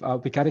creative.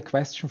 We got a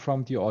question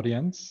from the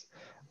audience,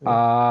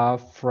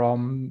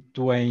 from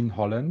Dwayne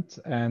Holland,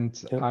 and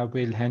I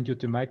will hand you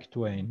the mic,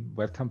 Dwayne.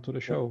 Welcome to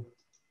the show.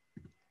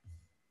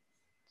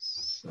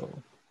 So.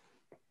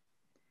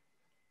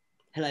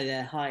 Hello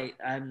there. Hi.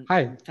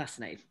 Hi. I'm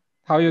fascinated.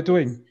 How are you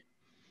doing?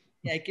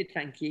 Yeah, good.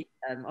 Thank you.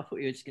 I thought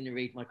you were just going to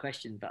read my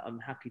question, but I'm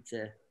happy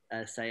to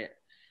say it.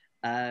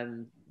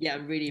 Yeah,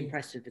 I'm really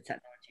impressed with the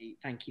technology.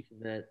 Thank you for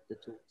the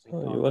talk so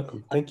far. You're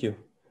welcome. Thank you.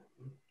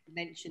 You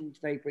mentioned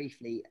very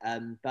briefly,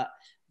 but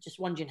just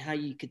wondering how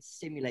you could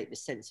simulate the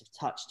sense of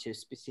touch to a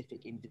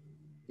specific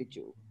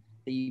individual.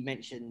 So you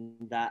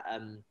mentioned that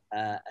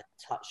a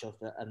touch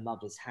of a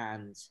mother's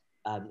hand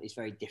is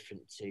very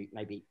different to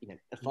maybe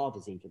a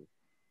father's even.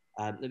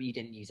 You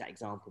didn't use that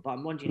example, but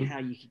I'm wondering how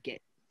you could get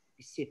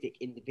a specific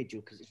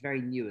individual, because it's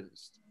very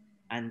nuanced,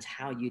 and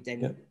how you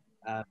then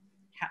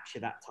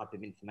capture that type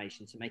of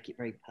information to make it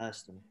very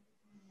personal.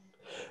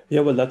 Yeah,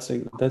 well, that's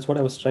what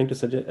I was trying to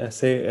say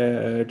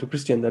to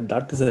Christian,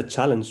 that is a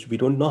challenge. We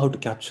don't know how to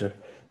capture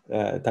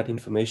that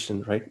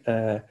information, right?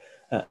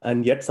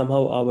 And yet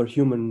somehow our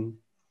human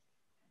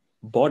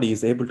body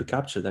is able to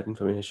capture that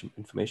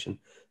information.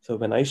 So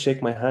when I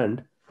shake my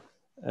hand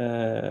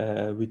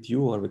with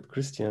you or with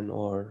Christian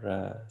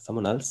or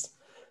someone else,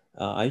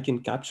 I can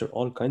capture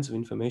all kinds of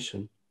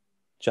information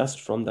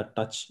just from that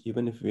touch,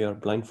 even if we are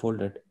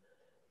blindfolded.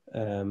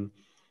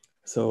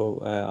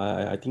 So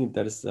I think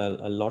there is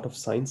a lot of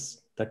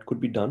science that could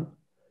be done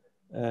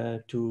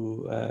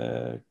to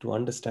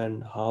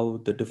understand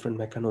how the different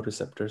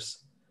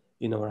mechanoreceptors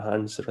in our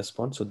hands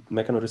respond. So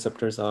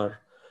mechanoreceptors are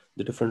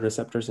the different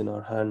receptors in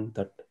our hand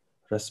that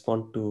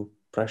respond to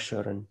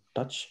pressure and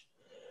touch.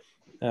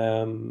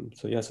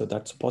 So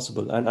that's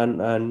possible.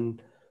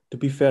 And to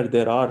be fair,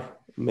 there are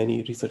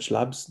many research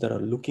labs that are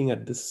looking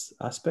at this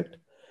aspect,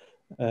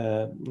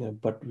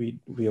 but we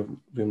have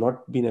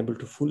not been able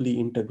to fully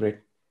integrate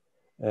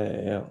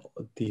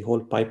the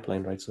whole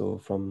pipeline, right? So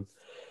from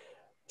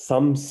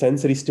some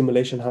sensory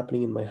stimulation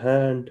happening in my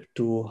hand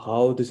to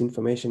how this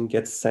information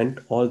gets sent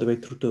all the way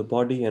through to the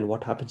body and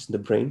what happens in the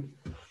brain,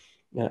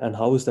 and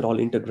how is that all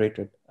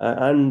integrated.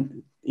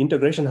 And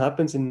integration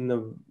happens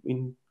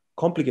in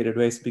complicated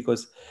ways,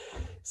 because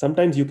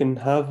sometimes you can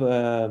have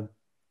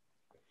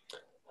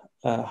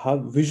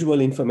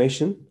visual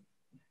information.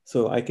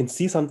 So I can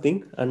see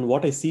something, and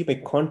what I see may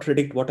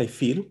contradict what I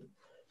feel.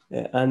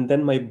 And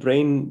then my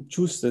brain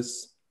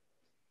chooses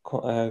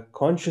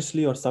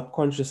consciously or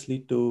subconsciously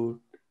to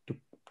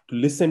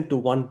listen to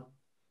one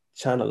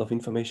channel of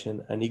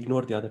information and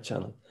ignore the other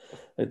channel.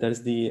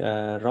 There's the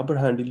rubber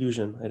hand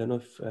illusion. I don't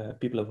know if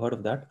people have heard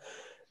of that.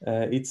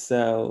 It's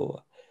where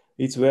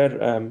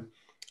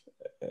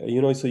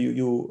so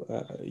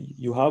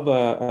you have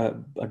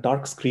a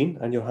dark screen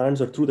and your hands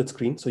are through that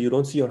screen, so you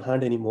don't see your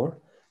hand anymore.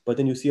 But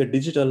then you see a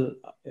digital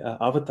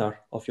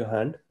avatar of your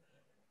hand,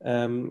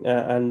 and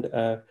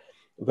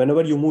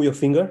whenever you move your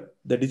finger,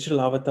 the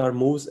digital avatar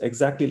moves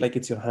exactly like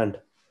it's your hand.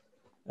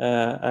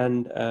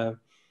 And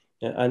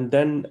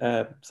then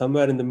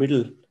somewhere in the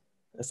middle,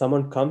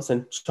 someone comes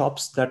and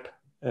chops that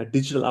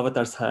digital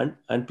avatar's hand,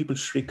 and people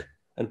shriek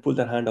and pull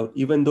their hand out,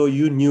 even though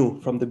you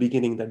knew from the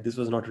beginning that this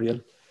was not real.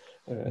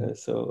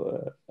 There's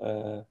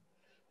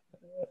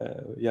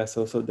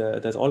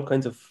all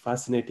kinds of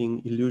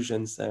fascinating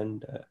illusions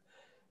and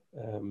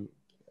um,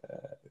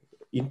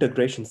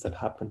 integrations that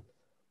happen.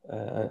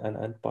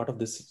 And part of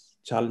this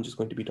challenge is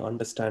going to be to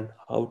understand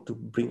how to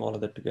bring all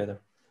of that together.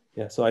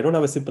 Yeah, so I don't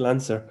have a simple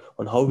answer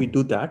on how we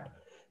do that.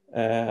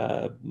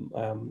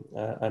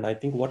 And I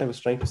think what I was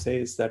trying to say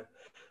is that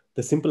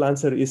the simple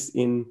answer is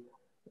in,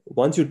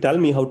 once you tell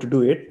me how to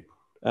do it,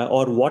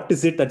 or what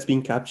is it that's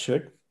being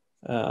captured,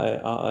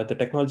 the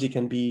technology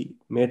can be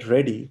made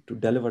ready to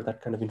deliver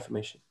that kind of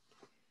information.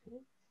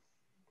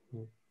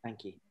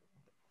 Thank you.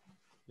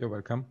 You're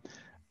welcome.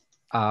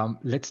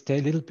 Let's stay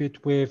a little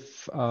bit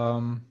with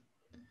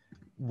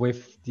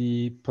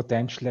the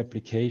potential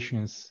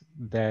applications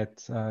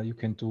that you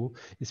can do,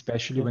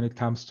 especially when it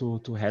comes to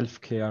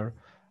healthcare.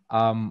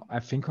 I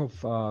think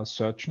of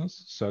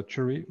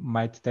surgery.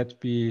 Might that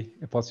be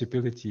a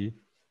possibility?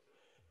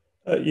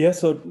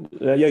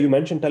 You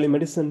mentioned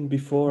telemedicine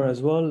before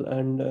as well,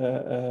 and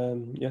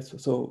yes,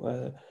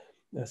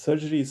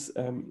 surgery is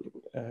a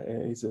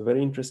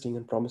very interesting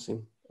and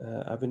promising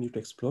avenue to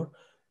explore.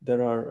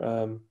 There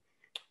are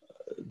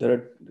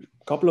a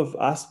couple of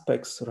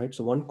aspects, right?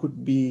 So one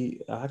could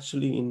be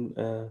actually in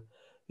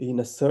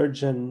a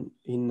surgeon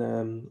in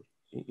a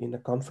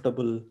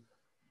comfortable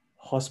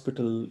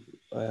hospital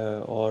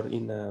or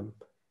in a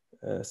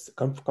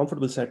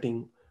comfortable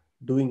setting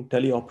doing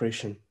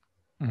teleoperation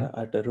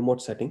at a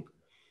remote setting.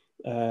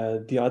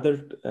 The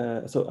other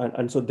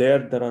so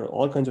there are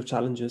all kinds of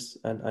challenges,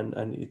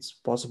 and it's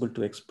possible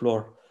to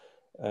explore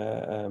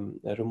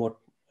a remote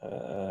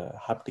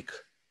haptic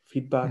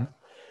feedback.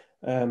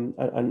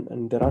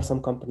 And there are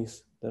some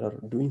companies that are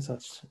doing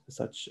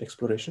such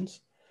explorations.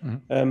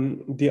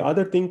 The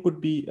other thing could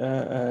be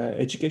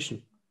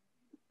education.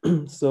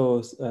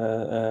 So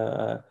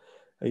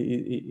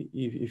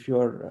if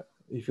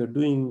you're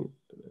doing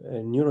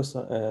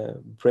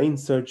brain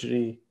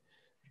surgery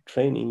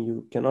training,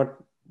 you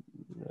cannot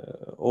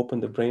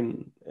open the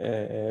brain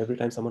every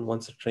time someone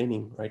wants a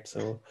training, right?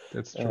 So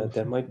that's true.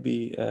 There might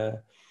be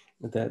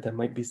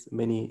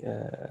many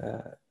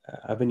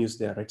avenues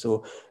there, right?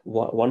 So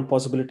one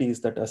possibility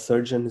is that a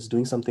surgeon is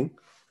doing something,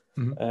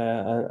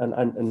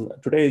 and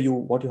today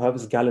what you have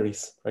is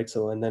galleries, right?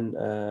 So and then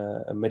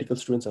medical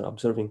students are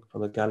observing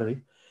from a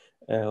gallery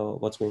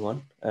what's going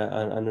on,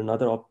 and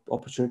another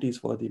opportunity is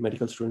for the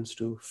medical students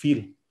to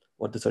feel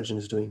what the surgeon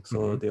is doing.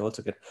 So they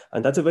also get,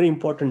 and that's a very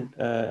important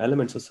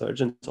element. So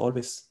surgeons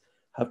always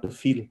have to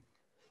feel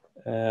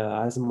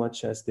as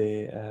much as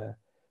they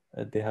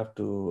have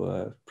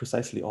to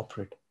precisely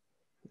operate.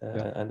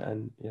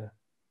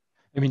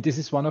 I mean, this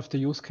is one of the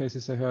use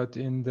cases I heard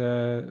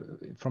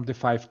from the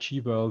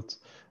 5G world,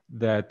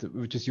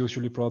 which is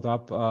usually brought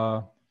up.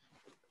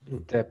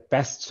 The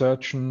best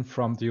surgeon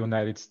from the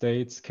United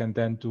States can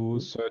then do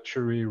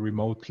surgery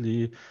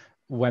remotely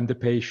when the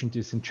patient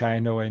is in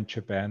China or in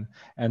Japan.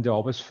 And they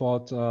always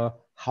thought,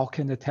 how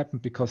can that happen?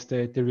 Because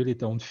they really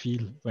don't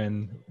feel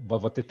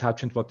what they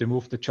touch and what they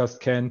move. They just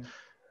can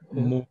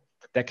move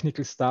the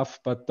technical stuff,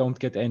 but don't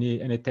get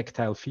any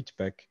tactile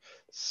feedback.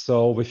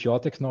 So with your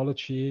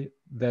technology,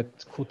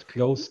 that could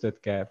close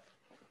that gap.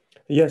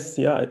 Yes,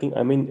 yeah, I think,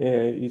 I mean,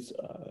 it's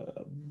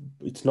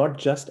not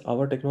just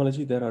our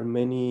technology. There are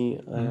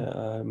many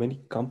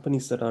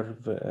companies that are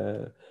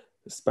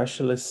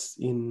specialists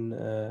in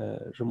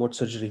remote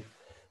surgery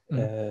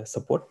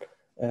support,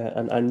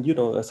 and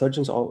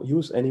surgeons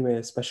use anyway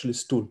a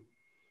specialist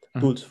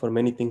tools for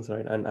many things,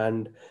 right?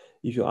 And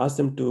if you ask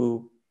them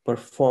to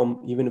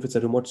perform, even if it's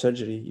a remote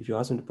surgery, if you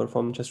ask them to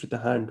perform just with the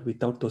hand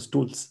without those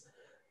tools,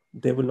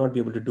 they will not be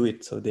able to do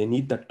it. So they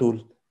need that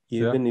tool,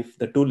 even if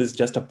the tool is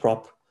just a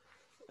prop.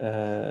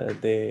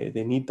 They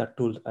need that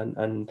tool,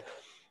 and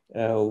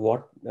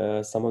what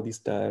some of these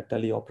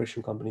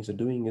teleoperation companies are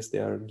doing is they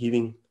are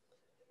giving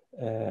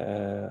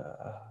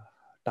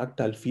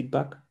tactile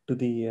feedback to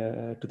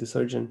the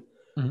surgeon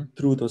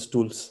through those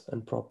tools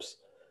and props.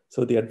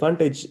 So the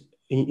advantage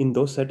in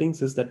those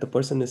settings is that the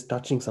person is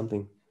touching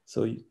something.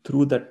 So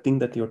through that thing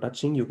that you're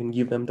touching, you can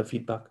give them the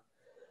feedback.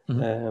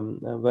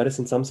 Whereas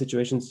in some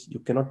situations you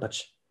cannot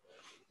touch,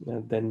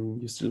 then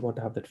you still want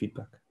to have that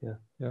feedback.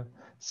 Yeah.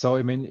 So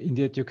I mean, in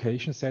the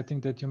education setting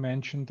that you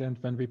mentioned, and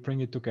when we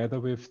bring it together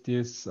with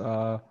this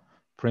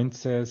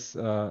Princess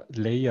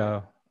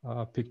Leia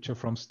picture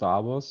from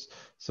Star Wars,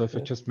 so if I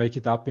just make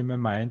it up in my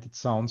mind, it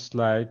sounds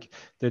like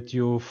that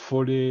you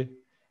fully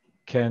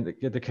can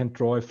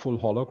draw a full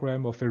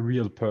hologram of a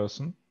real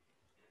person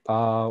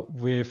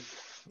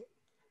with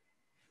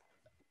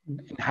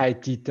in high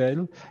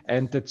detail,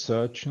 and that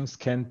surgeons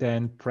can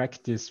then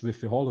practice with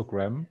the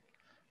hologram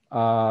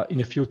in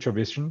a future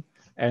vision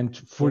and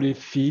fully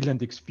feel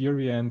and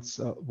experience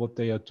what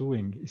they are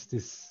doing.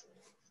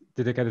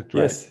 Did I get it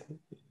right? Yes.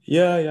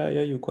 Yeah,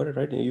 you got it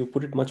right. You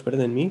put it much better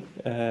than me.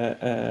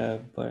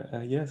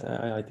 But yes,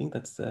 I think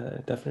that's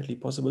definitely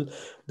possible.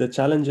 The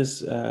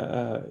challenges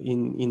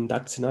in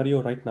that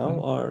scenario right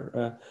now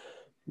are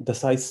the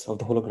size of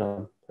the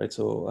hologram, right?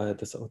 So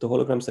the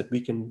holograms that we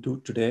can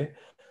do today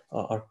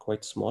are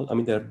quite small. I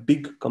mean, they're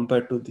big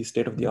compared to the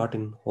state of the art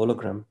in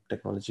hologram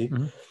technology,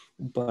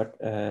 but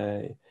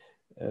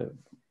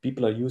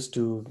people are used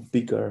to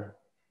bigger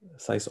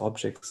size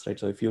objects, right?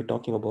 So if you're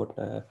talking about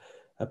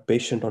a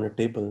patient on a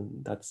table,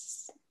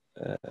 that's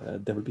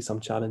there will be some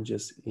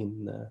challenges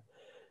in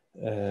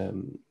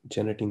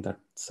generating that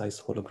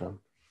size hologram.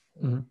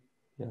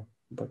 Yeah,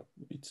 but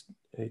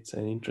it's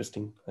an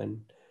interesting and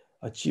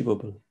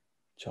achievable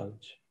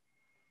challenge.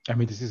 I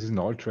mean, this is an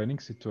all training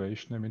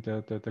situation. I mean,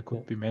 there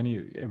could be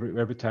many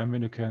every time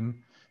when you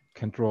can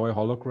draw a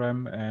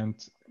hologram and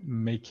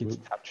make it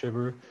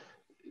touchable.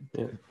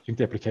 I think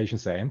the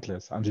applications are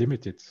endless,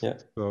 unlimited.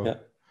 So,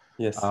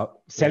 yes.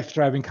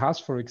 Self-driving cars,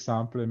 for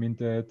example. I mean,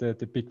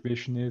 the big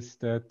vision is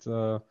that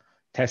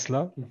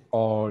Tesla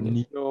or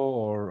NIO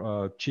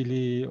or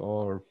Geely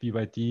or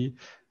BYD,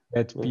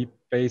 that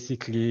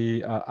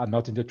basically are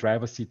not in the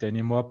driver's seat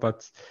anymore.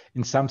 But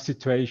in some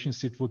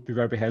situations, it would be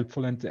very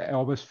helpful. And I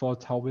always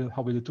thought, how will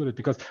you do it?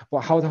 Because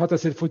how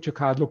does a future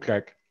car look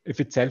like? If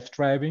it's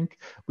self-driving,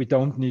 we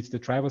don't need the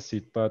driver's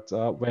seat. But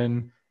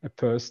when a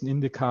person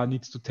in the car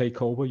needs to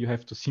take over, you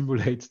have to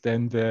simulate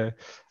then the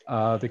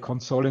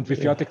console. And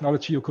with your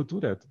technology, you could do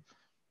that.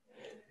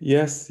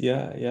 Yes,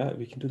 yeah,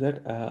 we can do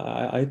that.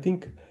 I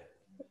think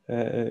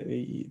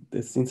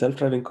in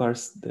self-driving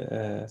cars,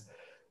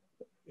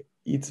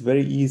 it's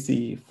very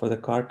easy for the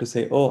car to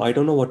say, "Oh, I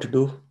don't know what to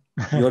do.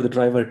 You're the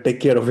driver. Take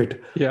care of it."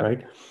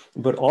 Right?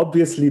 But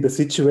obviously, the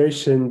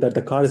situation that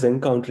the car is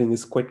encountering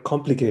is quite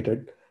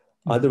complicated.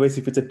 Otherwise,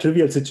 if it's a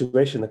trivial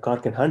situation, the car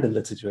can handle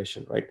that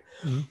situation, right?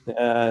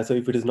 So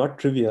if it is not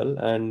trivial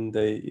and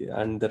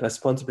the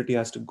responsibility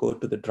has to go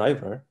to the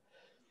driver,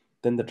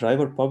 then the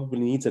driver probably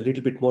needs a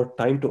little bit more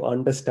time to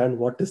understand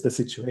what is the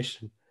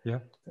situation.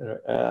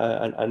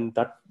 And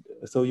that,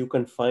 so you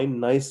can find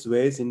nice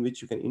ways in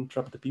which you can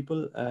interrupt the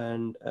people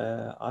and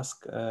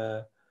ask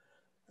them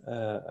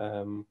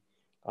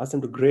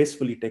to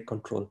gracefully take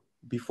control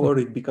before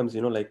it becomes,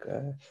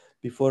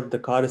 before the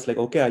car is like,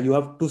 okay, you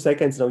have 2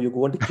 seconds now. You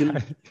want to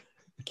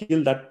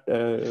kill that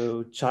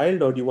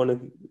child, or do you want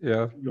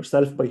to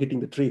yourself by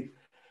hitting the tree?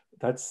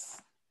 That's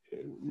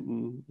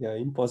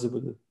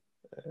impossible.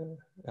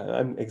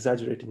 I'm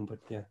exaggerating, but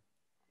yeah.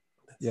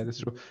 That's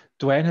true.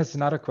 Duane has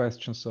another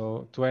question.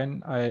 So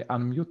Duane, I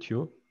unmute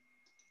you.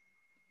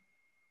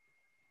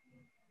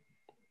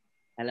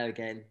 Hello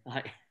again.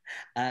 Hi.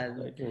 I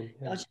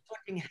was just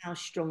wondering how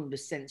strong the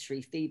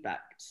sensory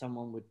feedback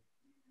someone would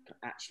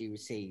actually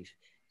receive.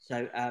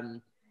 So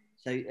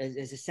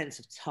there's a sense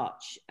of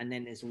touch, and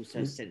then there's also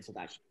a sense of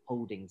actually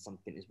holding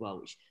something as well,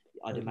 which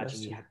I'd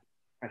imagine you have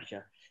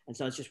pressure. And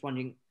so I was just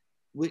wondering,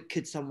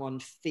 could someone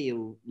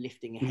feel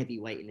lifting a heavy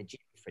weight in the gym,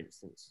 for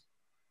instance?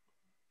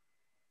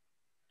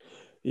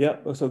 Yeah,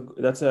 so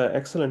that's an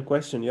excellent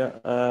question. Yeah,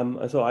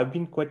 so I've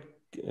been quite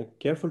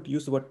careful to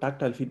use the word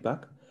tactile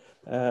feedback,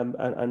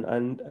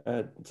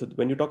 so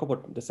when you talk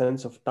about the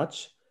sense of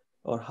touch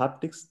or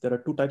haptics, there are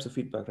 2 types of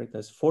feedback, right?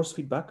 There's force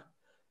feedback,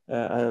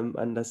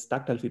 and there's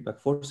tactile feedback.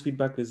 Force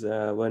feedback is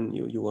when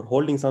you are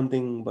holding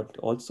something, but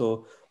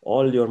also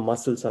all your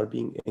muscles are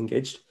being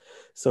engaged.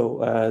 So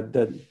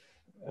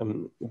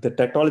the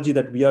technology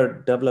that we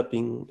are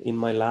developing in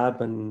my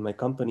lab and in my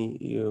company,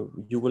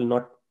 you will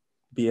not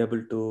be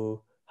able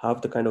to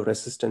have the kind of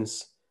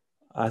resistance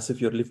as if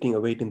you're lifting a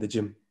weight in the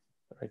gym,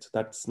 right? So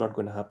that's not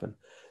going to happen.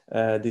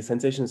 The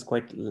sensation is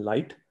quite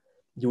light.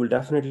 You will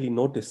definitely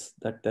notice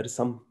that there is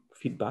some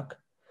feedback,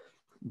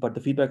 but the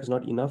feedback is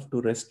not enough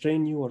to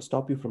restrain you or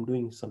stop you from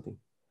doing something.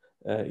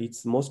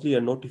 It's mostly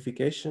a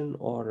notification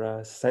or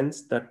a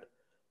sense that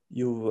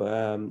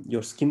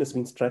your skin has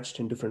been stretched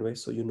in different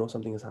ways, so you know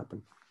something has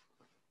happened.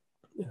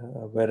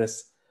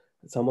 Whereas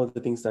some of the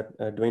things that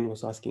Duane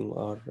was asking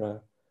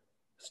are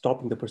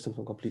stopping the person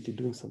from completely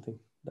doing something.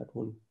 That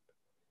won't.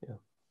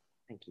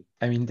 Thank you.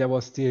 I mean, there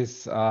was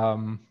this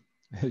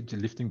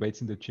lifting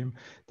weights in the gym.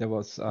 There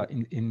was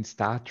in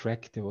Star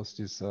Trek, there was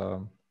this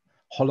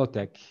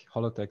holodeck,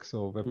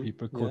 so where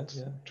people could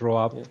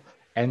draw up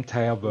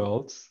entire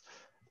worlds.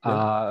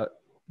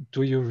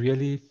 Do you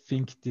really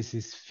think this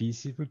is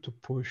feasible to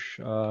push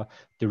the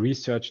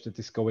research that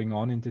is going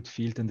on in that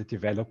field and the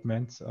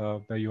development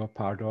where you are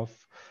part of,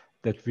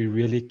 that we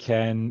really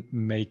can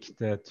make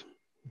that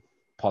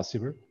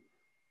possible?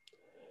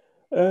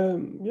 I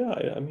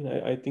mean,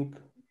 I think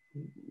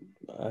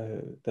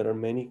there are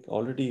many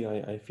already.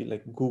 I feel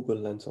like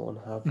Google and so on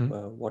have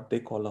what they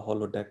call a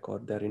holodeck, or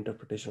their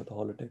interpretation of the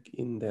holodeck,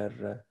 in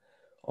their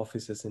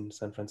offices in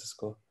San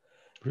Francisco.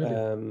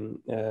 Really?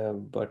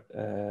 But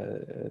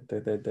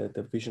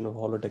the vision of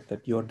holodeck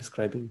that you're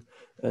describing,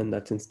 and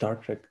that's in Star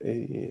Trek,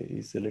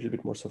 is a little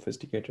bit more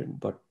sophisticated,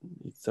 but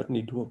it's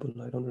certainly doable.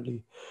 I don't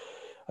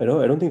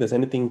think there's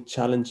anything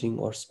challenging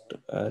or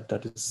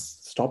that is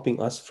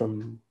stopping us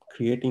from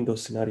creating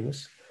those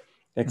scenarios,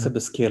 except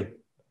the scale,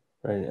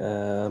 right?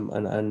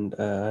 And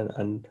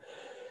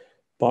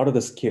part of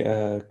the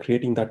scale,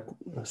 creating that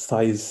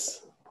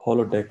size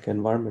holodeck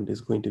environment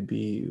is going to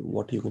be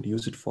what you're going to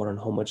use it for, and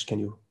how much can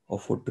you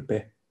afford to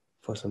pay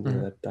for something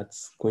like that.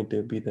 That's going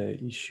to be the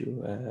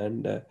issue.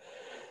 And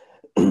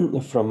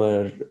from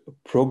a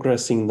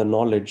progressing the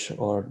knowledge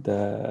or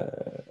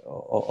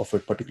of a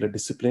particular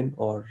discipline,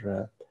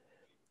 or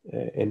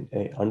in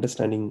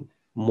understanding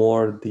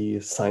more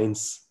the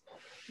science,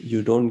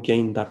 you don't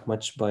gain that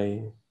much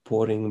by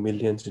pouring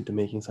millions into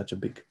making such a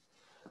big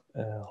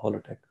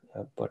holodeck,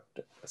 but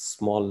a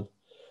small,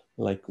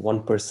 like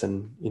one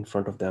person in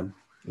front of them,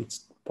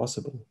 it's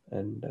possible.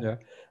 And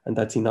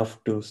that's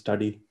enough to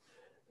study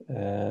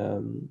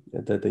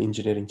the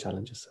engineering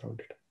challenges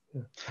around it.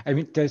 I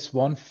mean, there's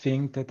one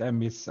thing that I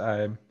miss.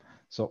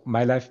 So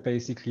my life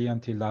basically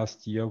until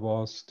last year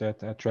was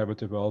that I traveled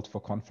the world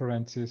for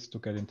conferences to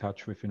get in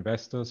touch with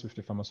investors, with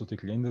the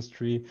pharmaceutical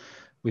industry,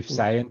 with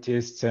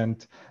scientists.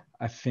 And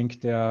I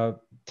think there are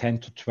 10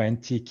 to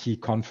 20 key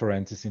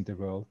conferences in the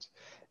world.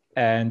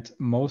 And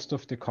most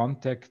of the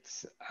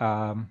contacts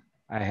I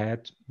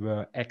had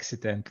were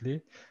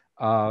accidentally.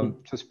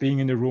 Just being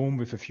in a room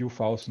with a few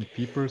thousand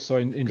people, so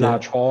in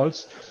large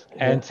halls,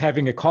 and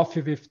having a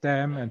coffee with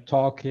them and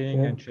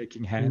talking and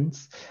shaking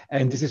hands.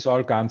 And this is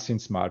all gone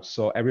since March.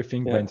 So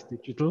everything went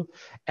digital,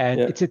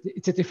 and it's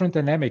a different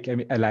dynamic. I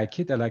mean, I like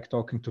it. I like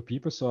talking to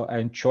people. So I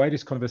enjoy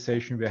this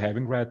conversation we're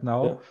having right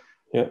now.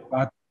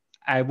 But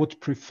I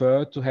would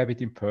prefer to have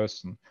it in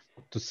person,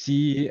 to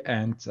see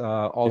and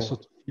also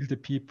to feel the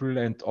people,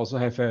 and also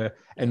have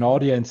an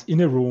audience in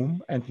a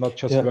room and not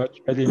just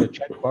virtually in a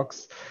chat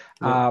box.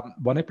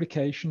 One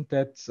application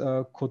that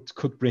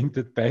could bring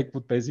that back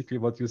would basically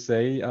what you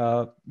say.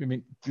 I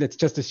mean, let's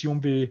just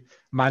assume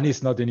money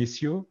is not an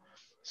issue.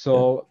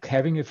 So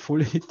having a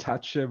fully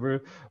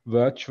touchable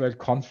virtual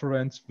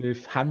conference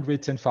with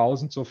hundreds and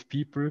thousands of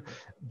people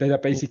that are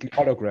basically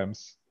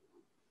holograms.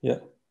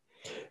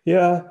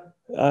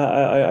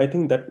 I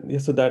think that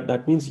so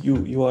that means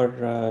you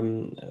are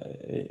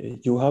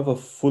you have a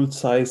full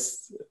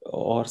size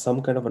or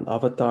some kind of an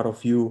avatar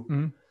of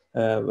you,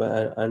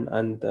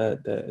 and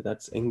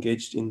that's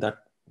engaged in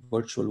that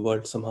virtual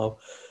world somehow.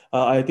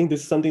 I think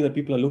this is something that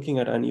people are looking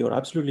at, and you're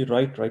absolutely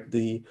right.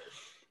 The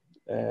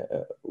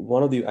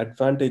one of the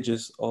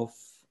advantages of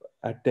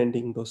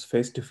attending those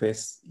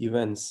face-to-face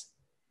events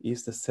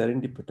is the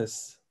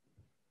serendipitous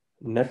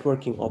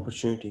networking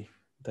opportunity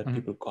that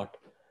people got.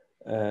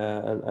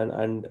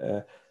 And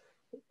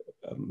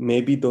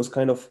maybe those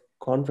kind of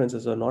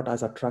conferences are not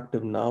as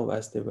attractive now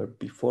as they were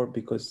before,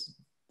 because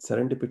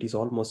serendipity is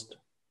almost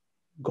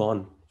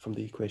gone from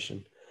the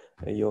equation.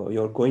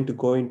 You're going to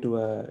go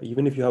into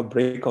even if you have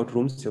breakout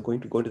rooms, you're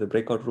going to go into the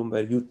breakout room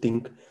where you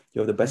think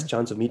you have the best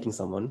chance of meeting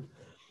someone,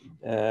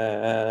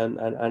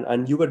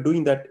 and you were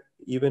doing that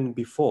even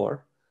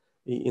before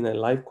in a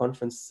live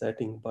conference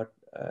setting, but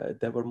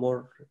there were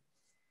more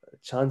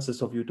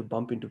chances of you to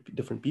bump into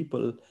different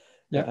people.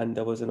 And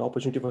there was an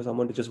opportunity for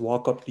someone to just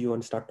walk up to you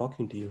and start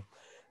talking to you.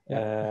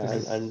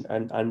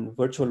 And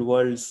virtual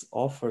worlds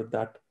offer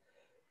that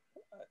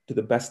to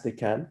the best they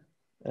can.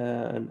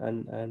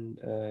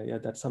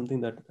 That's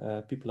something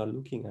that people are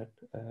looking at,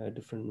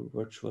 different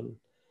virtual,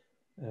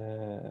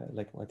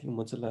 like I think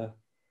Mozilla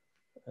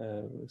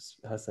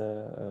has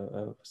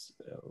a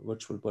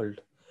virtual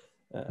world,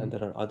 and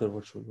there are other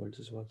virtual worlds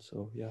as well.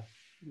 So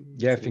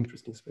it's I an think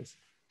interesting space.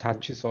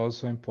 Touch is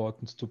also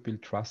important to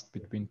build trust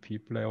between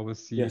people. I always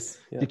see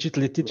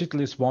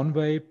digital is one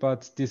way,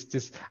 but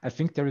this I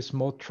think there is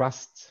more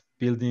trust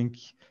building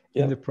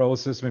in the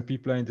process when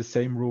people are in the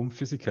same room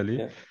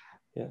physically.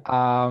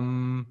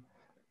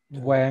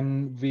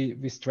 When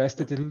we stressed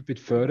it a little bit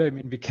further, I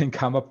mean, we can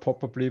come up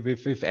probably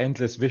with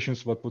endless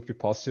visions what would be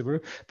possible.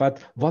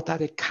 But what are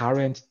the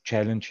current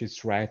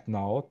challenges right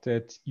now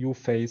that you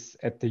face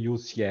at the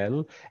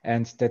UCL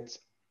and that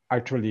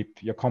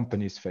Ultraleap, your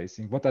company, is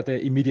facing? What are the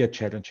immediate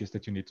challenges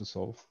that you need to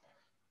solve?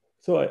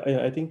 So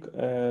I think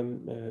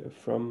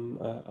from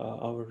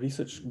our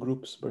research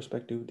group's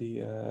perspective,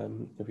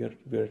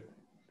 we're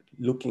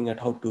looking at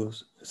how to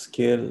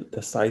scale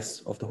the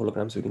size of the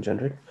holograms we can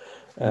generate.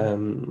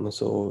 And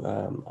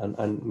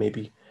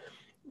maybe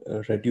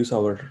reduce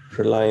our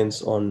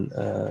reliance on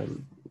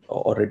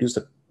or reduce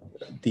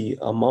the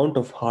amount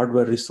of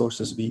hardware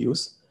resources we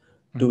use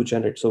to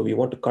generate. So we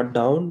want to cut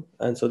down,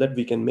 and so that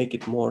we can make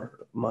it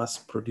more mass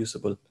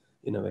producible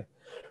in a way,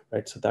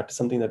 right? So that is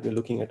something that we're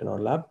looking at in our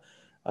lab.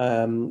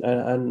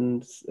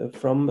 And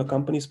from a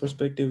company's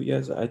perspective,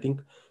 yes, I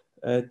think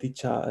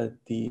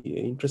the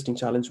interesting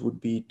challenge would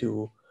be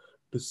to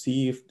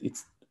see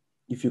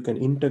if you can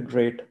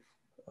integrate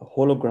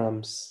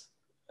holograms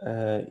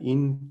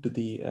into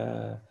the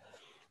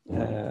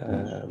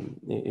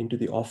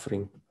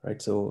offering,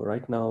 right? So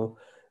right now,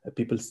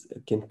 people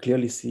can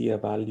clearly see a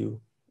value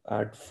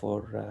add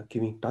for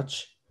giving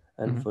touch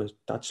and for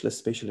touchless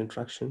spatial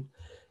interaction,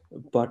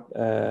 but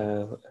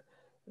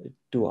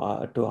to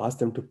ask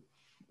them to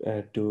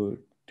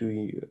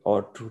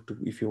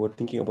if you were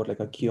thinking about like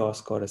a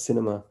kiosk or a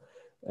cinema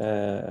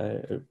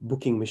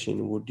booking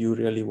machine, would you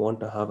really want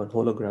to have a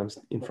holograms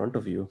in front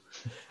of you?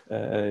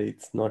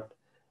 It's not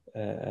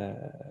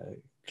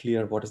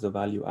clear what is the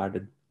value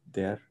added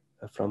there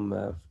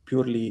from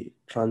purely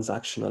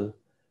transactional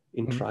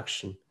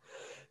interaction.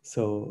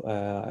 So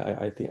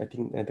I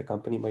think the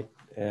company might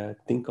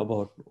think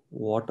about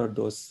what are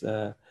those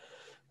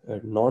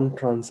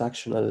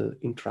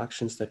non-transactional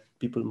interactions that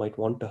people might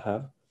want to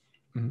have,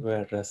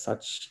 where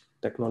such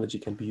technology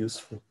can be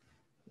useful.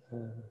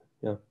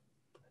 Yeah,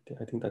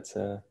 I think that's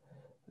an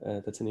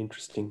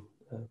interesting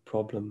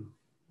problem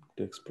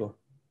to explore.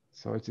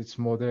 So it's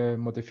more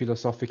the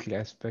philosophical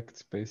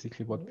aspects,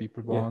 basically what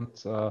people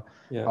want,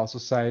 how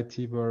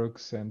society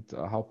works, and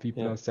how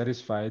people are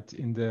satisfied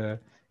in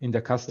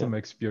the customer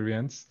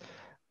experience.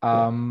 We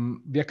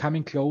are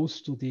coming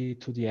close to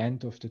the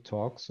end of the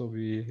talk, so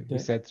we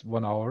said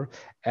 1 hour,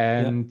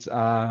 and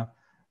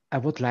I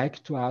would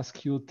like to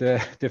ask you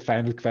the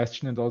final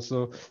question, and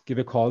also give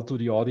a call to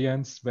the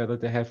audience whether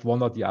they have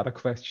one or the other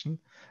question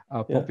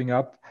popping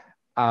up.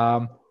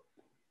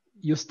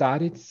 You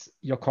started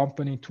your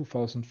company in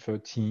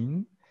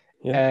 2013.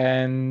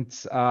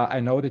 And I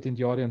know that in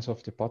the audience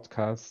of the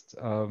podcast,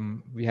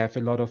 we have a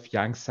lot of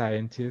young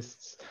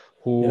scientists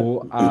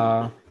who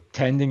are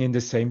tending in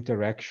the same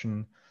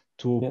direction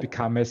to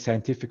become a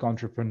scientific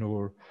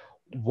entrepreneur.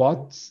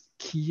 What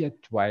key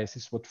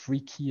advices, what 3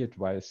 key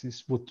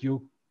advices would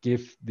you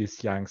give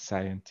these young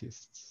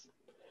scientists?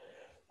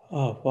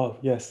 Oh, wow.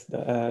 Yes,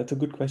 it's a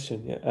good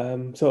question. Yeah.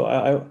 So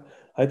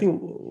I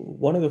think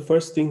one of the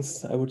first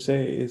things I would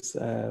say is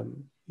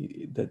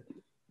that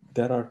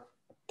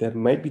there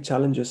might be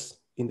challenges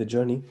in the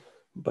journey,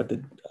 but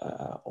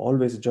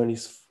always the journey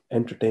is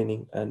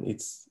entertaining and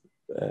it's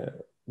a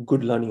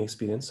good learning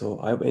experience.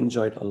 So I've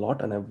enjoyed a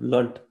lot and I've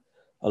learned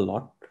a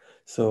lot.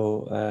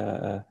 So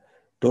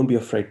don't be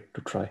afraid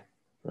to try,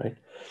 right?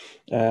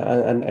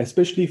 And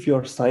especially if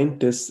you're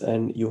scientists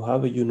and you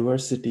have a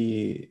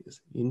university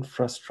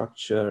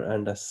infrastructure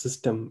and a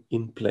system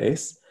in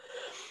place,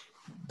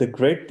 the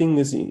great thing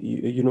is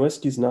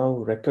universities now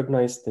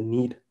recognize the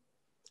need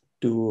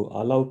to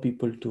allow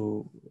people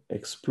to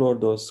explore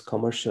those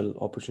commercial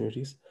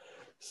opportunities.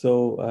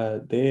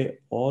 So they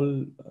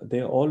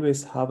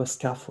always have a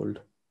scaffold,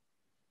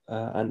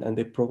 and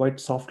they provide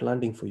soft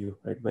landing for you,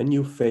 right? When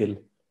you fail,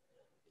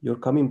 you're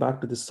coming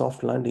back to the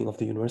soft landing of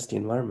the university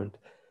environment,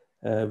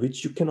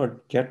 which you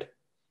cannot get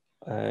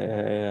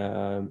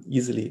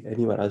easily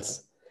anywhere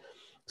else.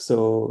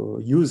 So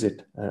use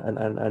it,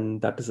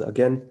 and that is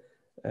again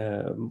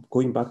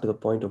going back to the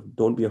point of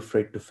don't be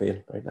afraid to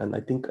fail, right? And I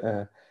think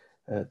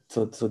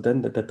so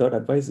then the third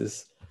advice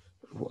is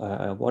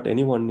what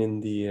anyone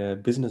in the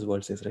business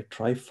world says, right?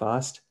 Try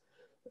fast,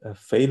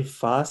 fail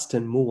fast,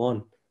 and move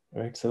on,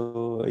 right?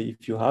 So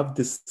if you have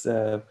this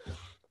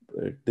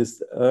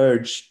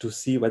urge to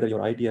see whether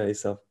your idea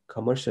is a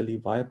commercially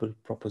viable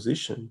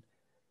proposition,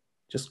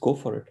 just go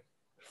for it.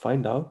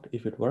 Find out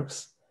if it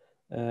works.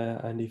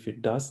 And if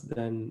it does,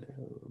 then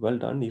well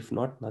done. If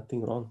not,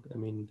 nothing wrong. I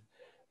mean,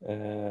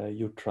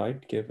 you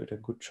tried, gave it a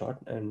good shot,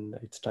 and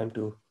it's time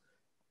to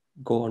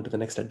go on to the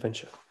next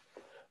adventure.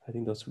 I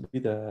think those would be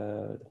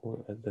the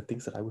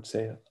things that I would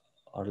say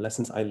are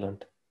lessons I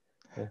learned.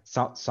 Yeah.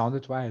 Sound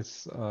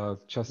advice.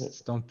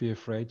 Just don't be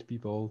afraid, be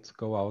bold,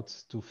 go out,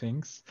 do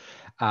things.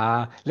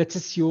 Let's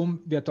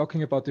assume we are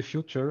talking about the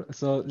future.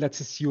 So let's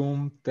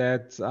assume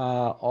that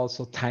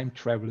also time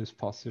travel is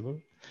possible.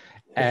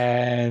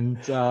 And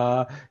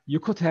you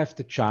could have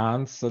the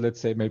chance, so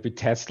let's say maybe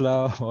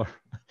Tesla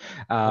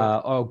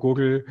or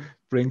Google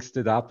brings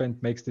that up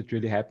and makes that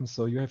really happen.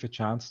 So you have a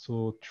chance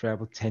to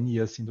travel 10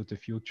 years into the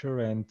future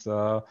and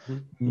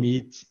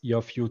meet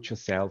your future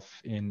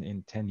self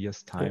in 10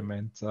 years time.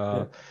 And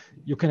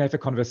you can have a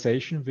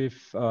conversation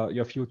with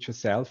your future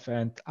self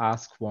and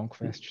ask one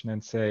question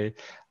and say,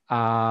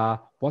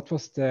 what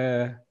was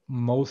the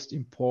most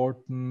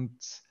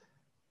important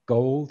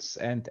goals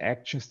and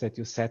actions that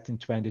you set in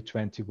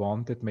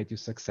 2021 that made you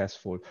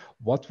successful?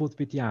 What would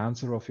be the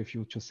answer of your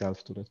future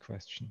self to that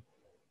question?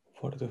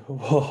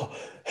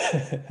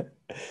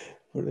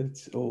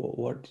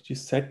 What did you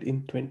set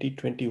in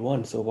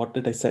 2021? So what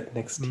did I set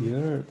next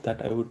year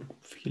that I would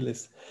feel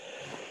is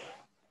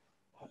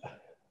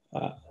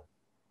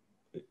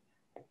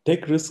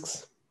take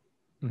risks.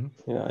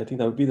 Yeah, I think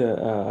that would be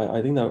the.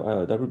 I think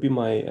that would be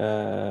my.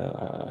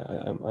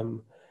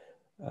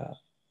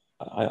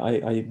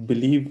 I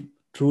believe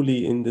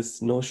truly in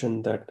this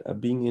notion that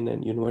being in a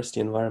university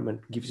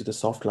environment gives you the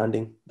soft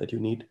landing that you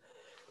need.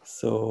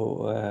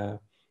 So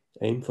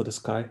aim for the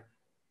sky.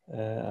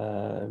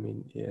 I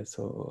mean, yeah.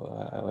 So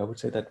I would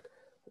say that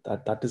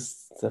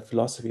is the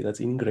philosophy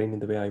that's ingrained in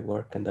the way I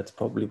work, and that's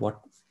probably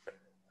what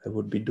I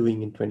would be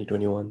doing in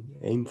 2021.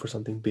 Aim for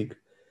something big,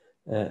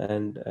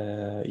 and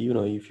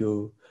if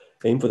you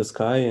aim for the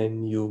sky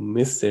and you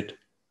miss it,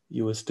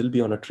 you will still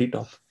be on a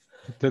treetop.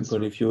 That's but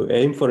true. if you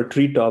aim for a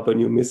treetop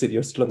and you miss it,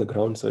 you're still on the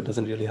ground, so it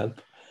doesn't really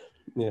help.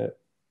 Yeah.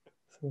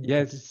 So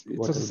Yes, it's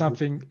also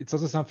something. It's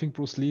also something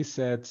Bruce Lee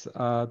said,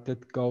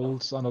 that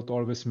goals are not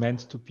always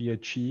meant to be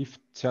achieved.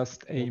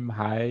 Just aim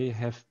high,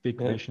 have big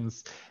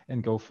visions,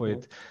 and go for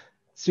it.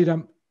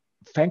 Sriram,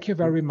 thank you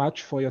very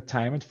much for your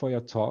time and for your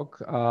talk.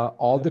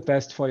 All the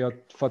best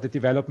for the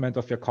development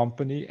of your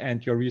company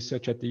and your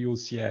research at the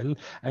UCL.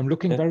 I'm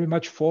looking very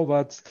much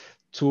forward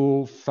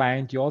to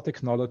find your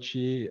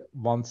technology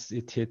once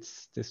it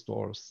hits the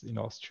stores in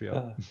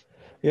Austria.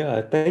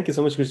 Yeah, thank you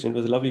so much, Christian. It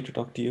was lovely to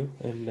talk to you,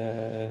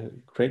 and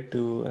great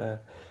to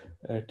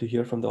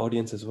hear from the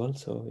audience as well.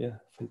 So yeah,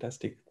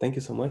 fantastic. Thank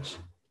you so much.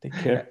 Take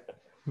care.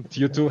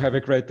 You too. Have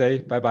a great day.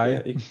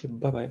 Bye-bye. Yeah,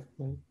 bye-bye.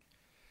 Bye.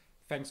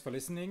 Thanks for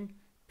listening.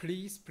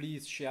 Please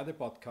share the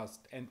podcast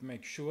and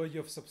make sure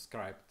you've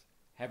subscribed.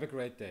 Have a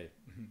great day.